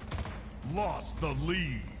there. Lost the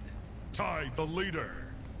lead. Tied the leader.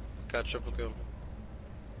 Got triple kill.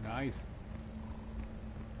 Nice.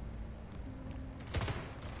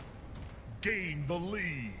 Gain the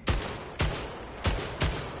lead.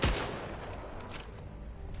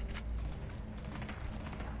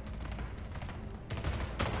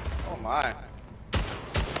 Oh my.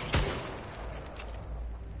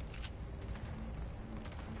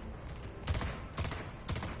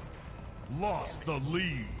 Lost the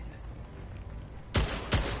lead.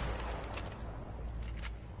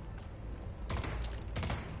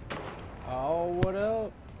 Oh, what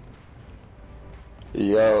up?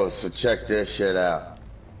 Yo, so check this shit out.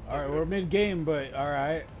 Alright, we're mid-game, but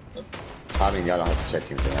alright. I mean, y'all don't have to check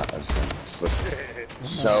anything out. Just listen.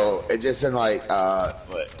 So, it just in like,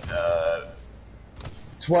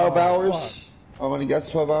 12 hours. I'm gonna guess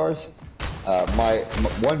 12 hours. My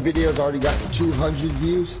one video's already gotten 200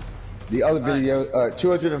 views. The other video,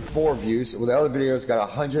 204 views. Well, the other video's got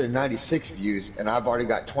 196 views, and I've already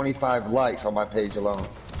got 25 likes on my page alone.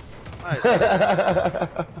 Nice. Hell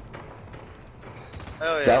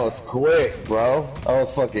yeah. That was quick, bro. That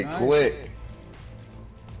was fucking Nice. quick.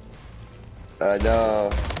 I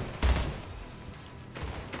know.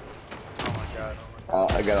 Oh my god.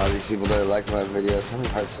 I got all these people that like my videos. How many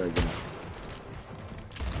hearts did I get?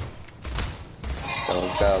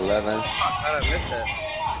 Someone's got 11. How did I miss that?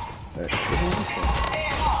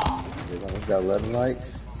 Someone's got 11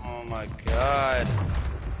 likes. Oh my god.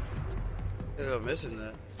 I'm missing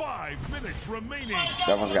that. 5 minutes remaining.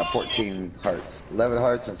 That one's got 14 hearts. 11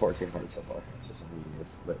 hearts and 14 hearts so far. Just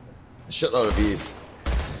a shitload of views.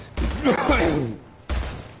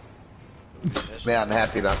 Man, I'm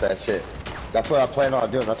happy about that shit. That's what I plan on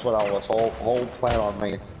doing. That's what I was whole plan on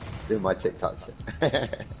me doing my TikTok shit.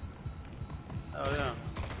 Oh yeah.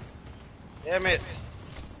 Damn it.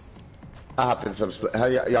 I'll hop in some split.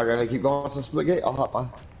 Y'all gonna keep going some Splitgate? I'll hop on.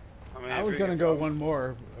 I mean, I if was we gonna can go go- one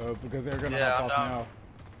more, because they're gonna Yeah, hop I'm off down. now.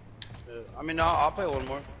 I mean, no, I'll play one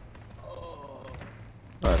more.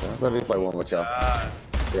 Alright, man. Let me play one with y'all. God.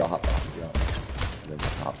 Y'all hop on. Y'all. And then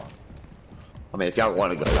hop on. I mean, if y'all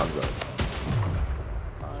want to go, y'all go.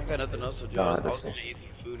 I ain't got nothing else to do. No, I'll that's- just eat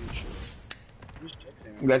some food and shit. Who's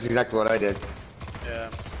texting me? That's exactly what I did. Yeah.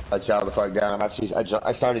 I chowed the fuck down.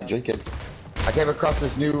 I started drinking. I came across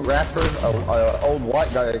this new rapper, a old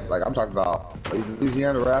white guy. Like I'm talking about, he's a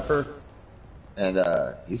Louisiana rapper, and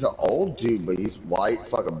he's an old dude, but he's white,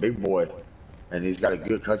 fucking big boy, and he's got a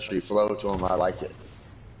good country flow to him. I like it.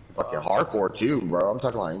 Fucking hardcore too, bro. I'm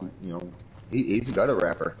talking like, you know, he's a gutter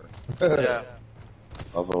rapper. Yeah.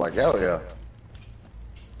 I was like, hell yeah.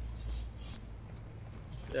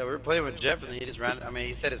 Yeah, we were playing with Jeff and he just ran. I mean,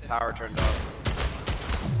 he said his power turned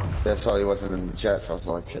off. That's all he wasn't in the chat, so I was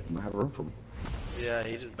like, shit, I have room for me. Yeah,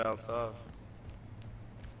 he just bounced off.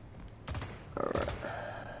 Alright.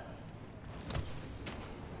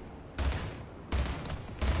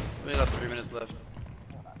 We got 3 minutes left.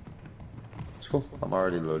 It's cool. I'm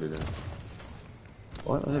already loaded in.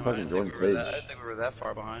 What? I if I can join the I page. didn't think we were that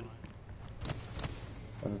far behind.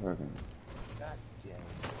 What if I can... God damn it.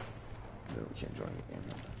 No, we can't join the game.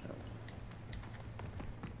 No.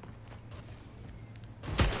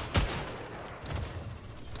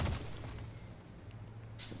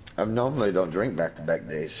 I normally don't drink back-to-back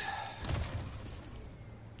days.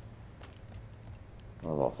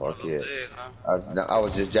 Oh, fuck yeah. I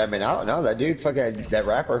was just jamming out. No, that dude, fucking, that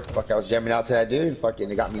rapper, fuck, I was jamming out to that dude.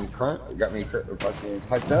 Fucking, it got me fucking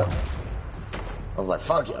hyped up. I was like,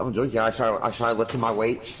 fuck it, I'm drinking. I started lifting my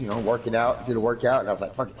weights, you know, working out, did a workout, and I was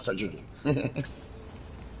like, fuck it, start drinking. Drinking,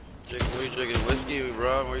 what are you drinking? Whiskey,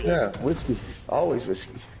 rum? What are you Yeah, drinking? whiskey. Always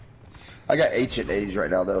whiskey. I got ancient age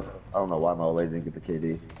right now, though. I don't know why my old lady didn't get the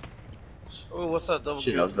KD. Oh, what's up, double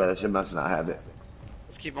She Q? knows better. She must not have it.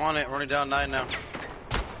 Let's keep on it. We're only down 9 now.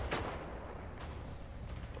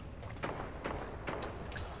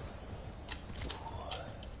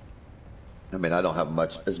 I mean, I don't have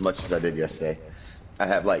as much as I did yesterday. I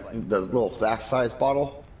have like the little flask size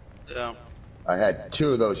bottle. Yeah. I had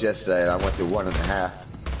 2 of those yesterday, and I went through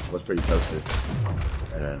 1.5. Was pretty toasted,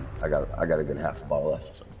 and then I got a good half a bottle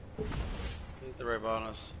left. So. Hit the right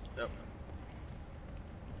bonus. Yep.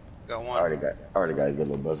 Got I one. already got a good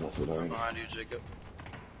little buzz off it already. Behind you, Jacob.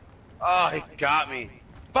 Oh, he got me.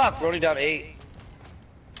 Fuck, we're only down 8.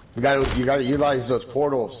 You gotta utilize those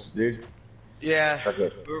portals, dude. Yeah. Okay.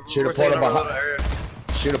 We're Shoot a taking portal over a little behind. area.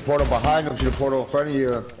 Shoot a portal behind them. Shoot a portal in front of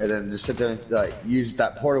you, and then just sit there and like use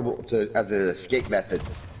that portal as an escape method.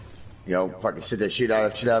 You know, fucking sit there, shoot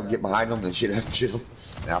out, get behind them, then shoot out, shoot them.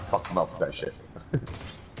 And I'll fuck them up with that shit.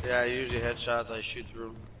 Yeah, usually headshots, I shoot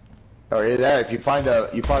through. Oh, either that, if you find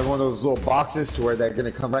one of those little boxes to where they're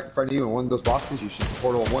gonna come right in front of you, and one of those boxes, you shoot the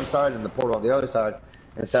portal on one side and the portal on the other side,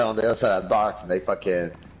 and set on the other side of the box, and they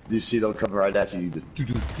fucking, you see them coming right at you,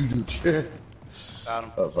 just do. Got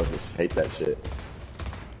him. Oh, fucking hate that shit.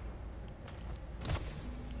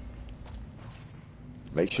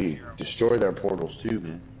 Make sure you destroy their portals too,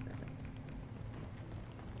 man.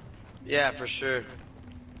 Yeah, for sure.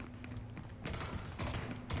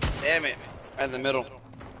 Damn it. Right in the middle.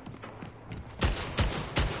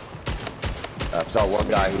 I saw one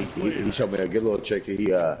guy, he showed me a good little trick. He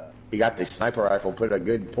got the sniper rifle, put a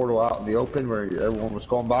good portal out in the open where everyone was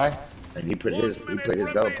going by, and he put his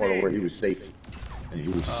other portal where he was safe. And he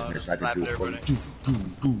was just sitting there sniping through the portal.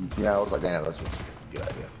 Yeah, I was like, damn, that's a good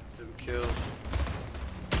idea. Good kill.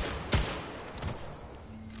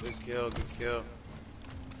 Good kill, good kill.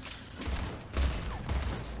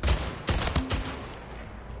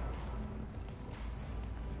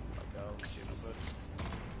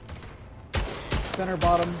 Center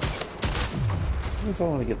bottom. If I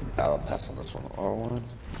want to get the battle pass on this one, R1.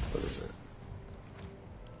 What is it?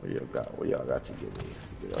 What y'all got to give me?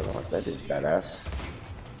 That dude's badass.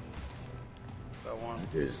 Got one.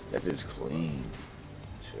 That dude's clean.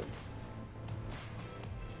 Shit.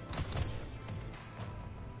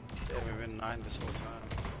 Damn, we've been 9 this whole time.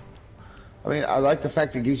 I mean, I like the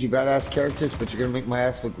fact it gives you badass characters, but you're gonna make my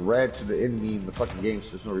ass look red to the enemy in the fucking game,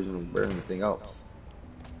 so there's no reason to wear anything else.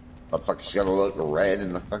 Motherfucker's gotta look red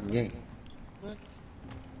in the fucking game. What?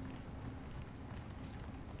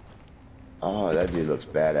 Oh, that dude looks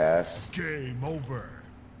badass. Game over.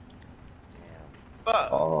 Fuck.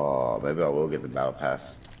 Oh, maybe I will get the battle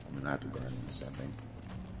pass. I'm gonna have to grind this, that thing.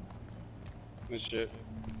 Good shit.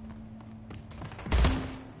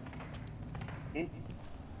 That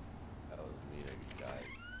was me that died.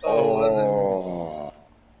 Oh.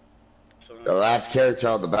 The last character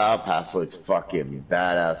on the battle pass looks fucking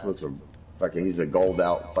badass. Looks fucking, he's a gold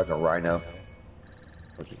out fucking rhino.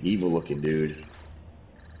 Fucking evil looking dude.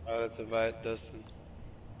 Oh, that's a invite, Dustin.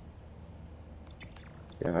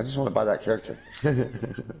 Yeah, I just want to buy that character.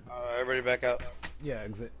 Everybody back out. Yeah,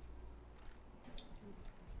 exit.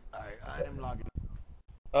 I am logging.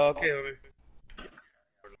 Oh, okay, homie.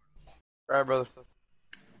 Alright, brother.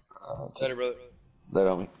 Later, brother. Let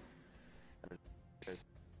on me.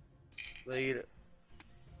 Later.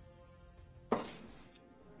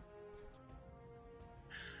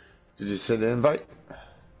 Did you send an invite?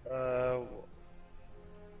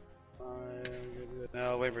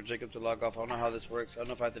 Now wait for Jacob to log off. I don't know how this works. I don't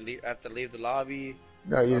know if I have to leave the lobby.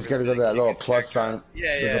 No, you just gotta go to that little plus sign.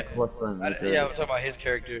 Yeah, There's yeah. a plus sign right there. Yeah, I was talking about his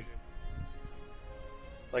character.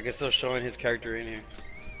 Like it's still showing his character in here.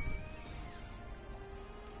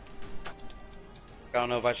 I don't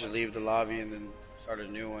know if I should leave the lobby and then start a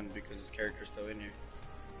new one because his character's still in here.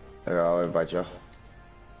 Here, I'll invite you.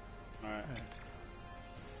 Alright.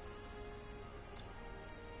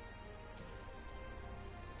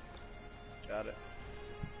 Got it.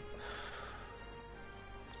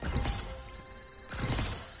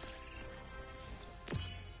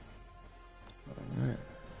 Alright.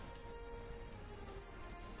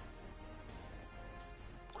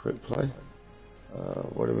 Quick play.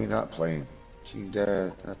 What are we not playing? Team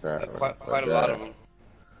Death, not that. Quite a lot of them.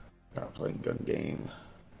 Not playing gun game.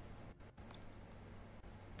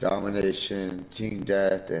 Domination, Team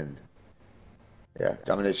Death, and yeah,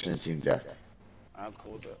 Domination and Team Death. I'm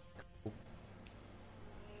cool with that.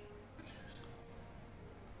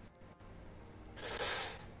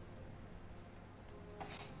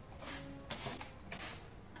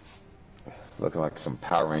 Looking like some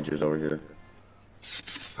Power Rangers over here.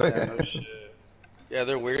 Yeah, no shit. Yeah,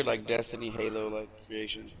 they're weird, like Destiny, Halo, like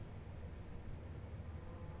creations.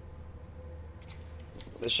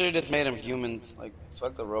 They should have just made them humans. Like,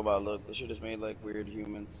 fuck the robot look. They should have just made like weird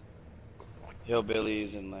humans,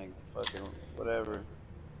 hillbillies, and like fucking whatever.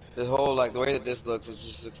 This whole like the way that this looks, it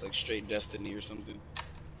just looks like straight Destiny or something.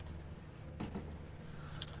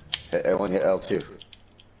 Everyone hit L2.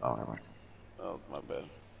 Oh, never mind. Oh, my bad.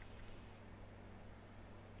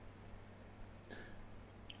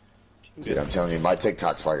 Dude, I'm telling you, my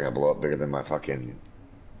TikTok's probably gonna blow up bigger than my fucking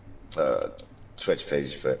Twitch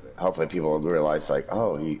page, but hopefully people will realize, like,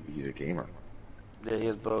 oh, he's a gamer. Yeah, he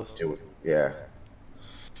has both. Yeah.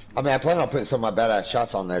 I mean, I plan on putting some of my badass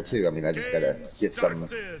shots on there, too. I mean, I just gotta get some...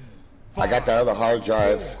 I got that other hard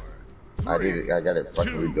drive. I gotta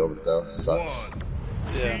fucking rebuild it, though. Sucks.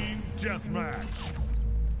 Yeah. Team deathmatch.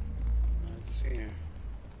 Let's see here.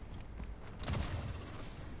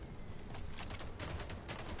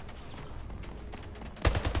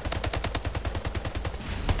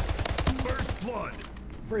 First blood.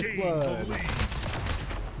 First Gain blood. the lead.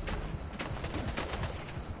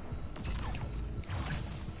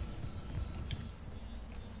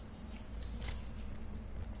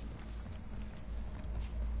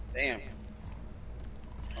 Damn.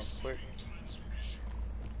 That was quick.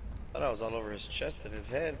 Thought I was all over his chest and his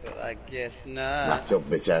head, but I guess not. Knock your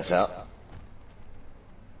bitch ass out.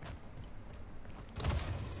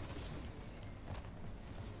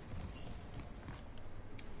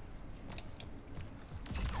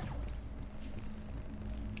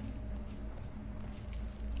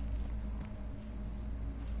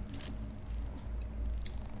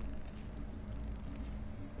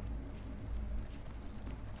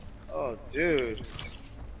 Oh, dude.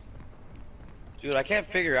 Dude, I can't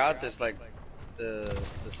figure out this, like, the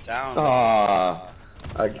sound. I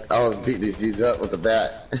was beating these dudes up with the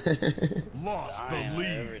bat. Lost the Dying lead.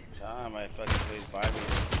 every time I fucking plays by me.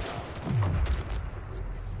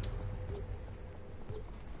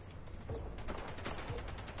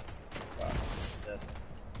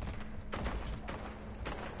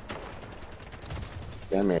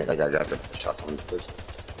 Damn it, like I got the shots on the first.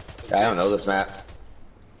 Yeah, I don't know this map.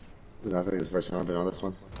 I think it's the first time I've been on this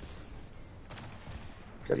one.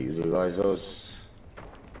 Gotta utilize those.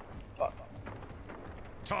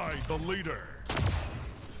 Tied the leader.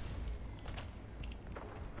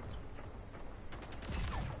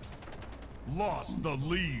 Lost the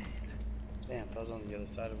lead. Damn, that was on the other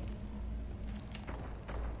side of him.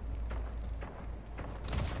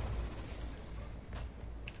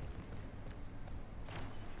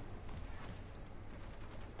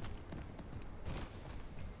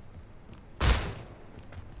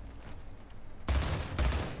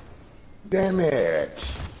 Damn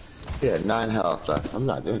it! Yeah, 9 health. I'm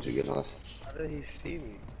not doing too good on this. How did he see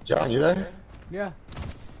me? John, you there? Yeah.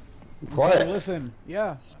 Quiet. Listen.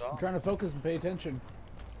 Yeah. I'm trying to focus and pay attention.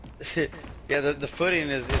 Yeah, the footing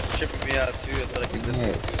is tripping me out too. That's what I keep Damn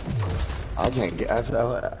listening it. I can't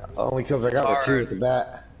get. Only kills I got were 2 at the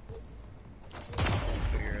bat. to.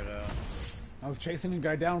 Figure it out. I was chasing a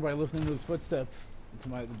guy down by listening to his footsteps. It's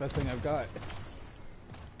the best thing I've got.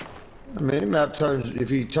 I mean, the map turns.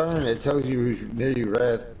 If you turn, it tells you who's near you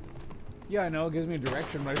red. Yeah, I know. It gives me a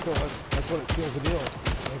direction, but I still that's what it seals the deal.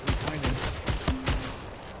 Like me finding.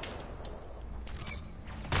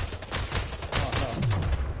 Oh,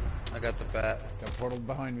 got the bat. Got portal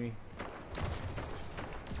behind me.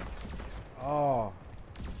 Oh.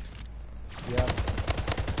 Yeah.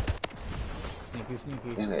 Sneaky,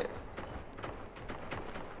 sneaky. Damn it.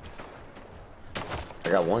 I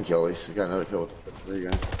got one kill at least. I got another kill with the three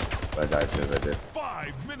gun. But I died as soon as I did.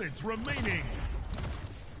 5 minutes remaining.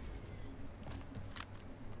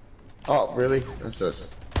 Oh, really? That's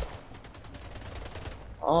just...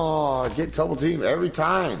 Oh, I get double team every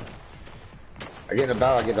time. I get in a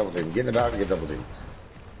battle, I get double team. Get in a battle, I get double team.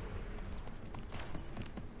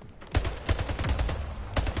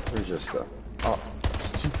 Where's your stuff? Oh,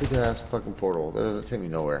 stupid ass fucking portal. That doesn't take me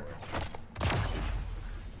nowhere.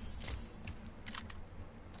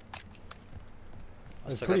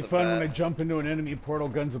 It's pretty fun when I jump into an enemy portal,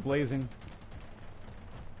 guns a-blazing.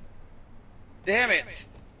 Damn it!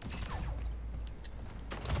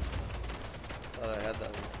 Thought I had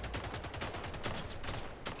that one.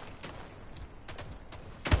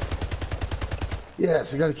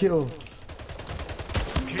 Yes, I got a kill.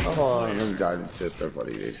 Oh, and then died and tipped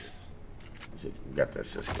everybody, dude. Got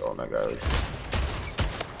this skill on that guy at least.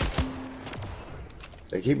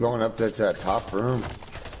 They keep going up there to that top room.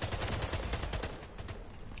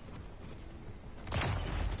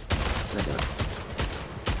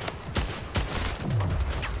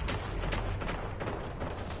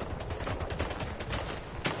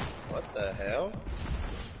 What the hell?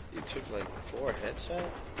 You took like 4 headshots?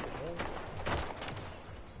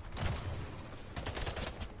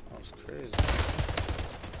 That was crazy.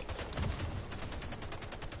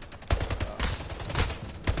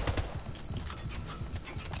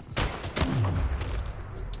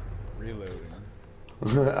 Reloading.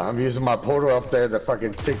 I'm using my portal up there to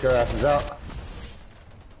fucking take their asses out.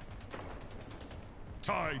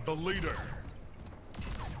 Tied the leader.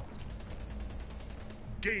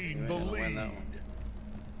 Gain the lead.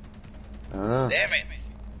 Damn it!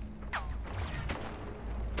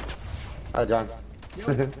 Hi, John.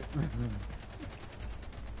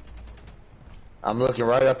 I'm looking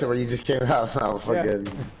right up there where you just came out. I was fucking.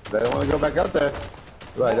 They don't want to go back up there.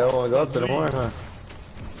 Like, they don't want to go up there anymore, huh?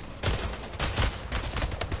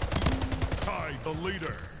 Tied the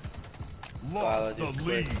leader. Lost the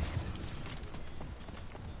lead.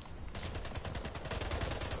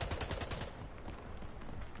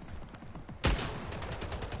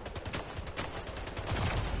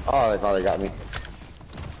 Oh, they probably got me.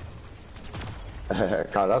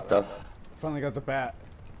 Caught up though. Finally got the bat.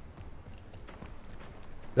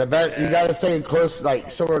 The bat, you gotta stay close,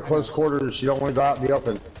 like somewhere close quarters. You don't want to go out in the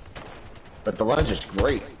open. But the lunge is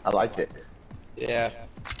great. I liked it. Yeah.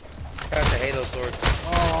 Got the Halo sword.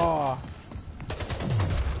 Oh.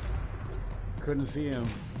 Couldn't see him.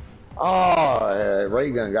 Oh,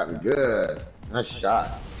 ray gun got me good. Nice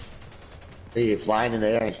shot. He flying in the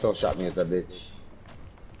air and still shot me at that bitch.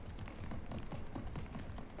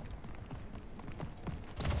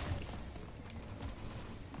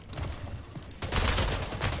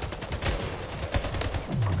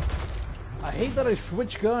 I hate that I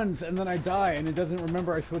switch guns and then I die and it doesn't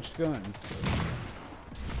remember I switched guns.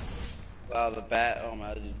 Wow, the bat. Oh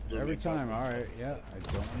my. Every time, alright, yeah. I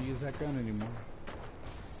don't want to use that gun anymore.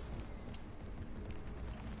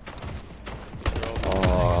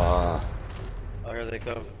 Oh, here they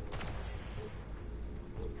come.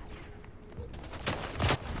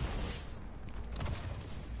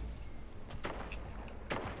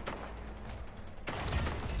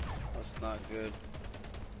 That's not good.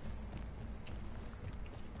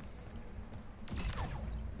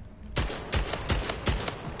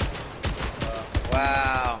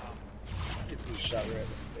 Wow. Get this shot right in the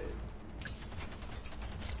face.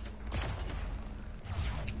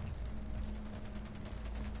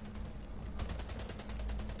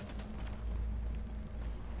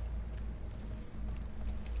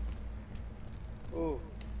 Ooh.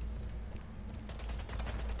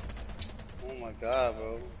 Oh my god,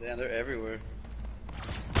 bro. Damn, they're everywhere.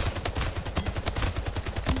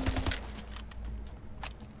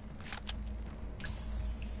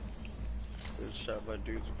 Shot by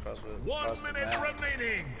dudes across the 1 minute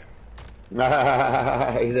remaining.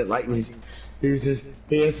 he didn't like me. He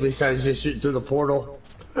instantly started just shooting through the portal.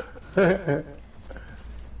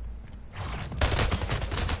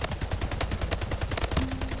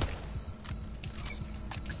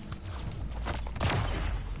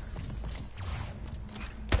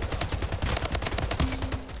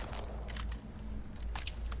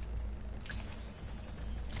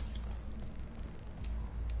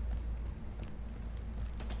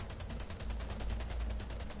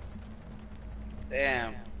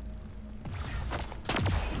 Damn.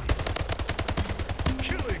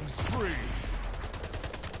 Killing spree.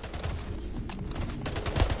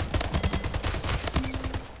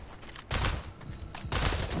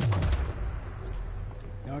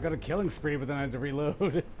 I got a killing spree, but then I had to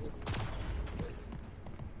reload.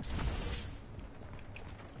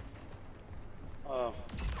 Oh.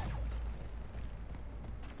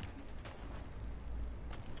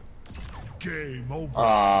 Game over.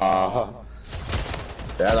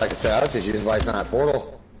 Yeah, like I said, I was just using lights on that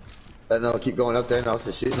portal. And they'll keep going up there, and I was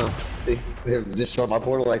just shooting them. See, they just showed my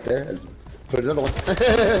portal right there. I just put another one.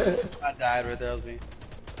 I died right there. That was me.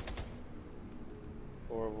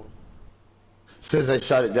 Horrible. As soon as I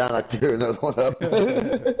shot it down, I threw another one up.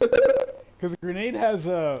 Because the grenade has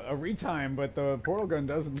a retime, but the portal gun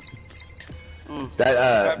doesn't.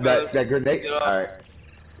 That grenade. All right,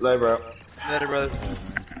 later, bro. Later, brothers.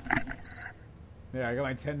 Yeah, I got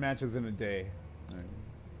my 10 matches in a day.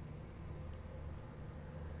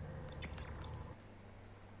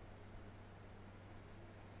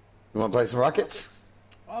 You want to play some Rockets?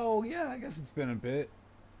 Oh yeah, I guess it's been a bit.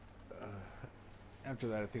 After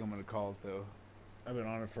that, I think I'm gonna call it though. I've been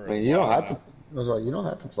on it for. I mean, you don't have to. I was like, you don't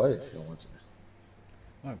have to play if you don't want to.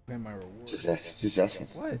 I'm not paying my reward. Just asking.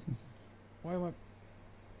 What? Why am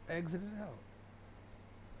I exited out?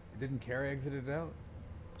 I didn't care. I exited out.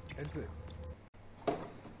 Exit.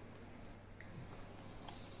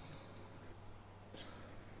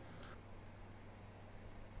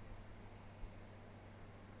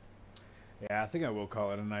 Yeah, I think I will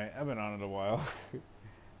call it a night. I've been on it a while. I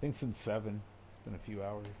think since 7. It's been a few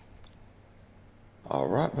hours. All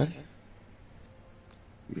right, buddy.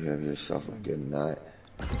 You have yourself a good night.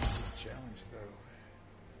 Challenge though.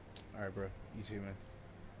 All right, bro. You too, man.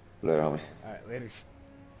 Later, homie. All right, later.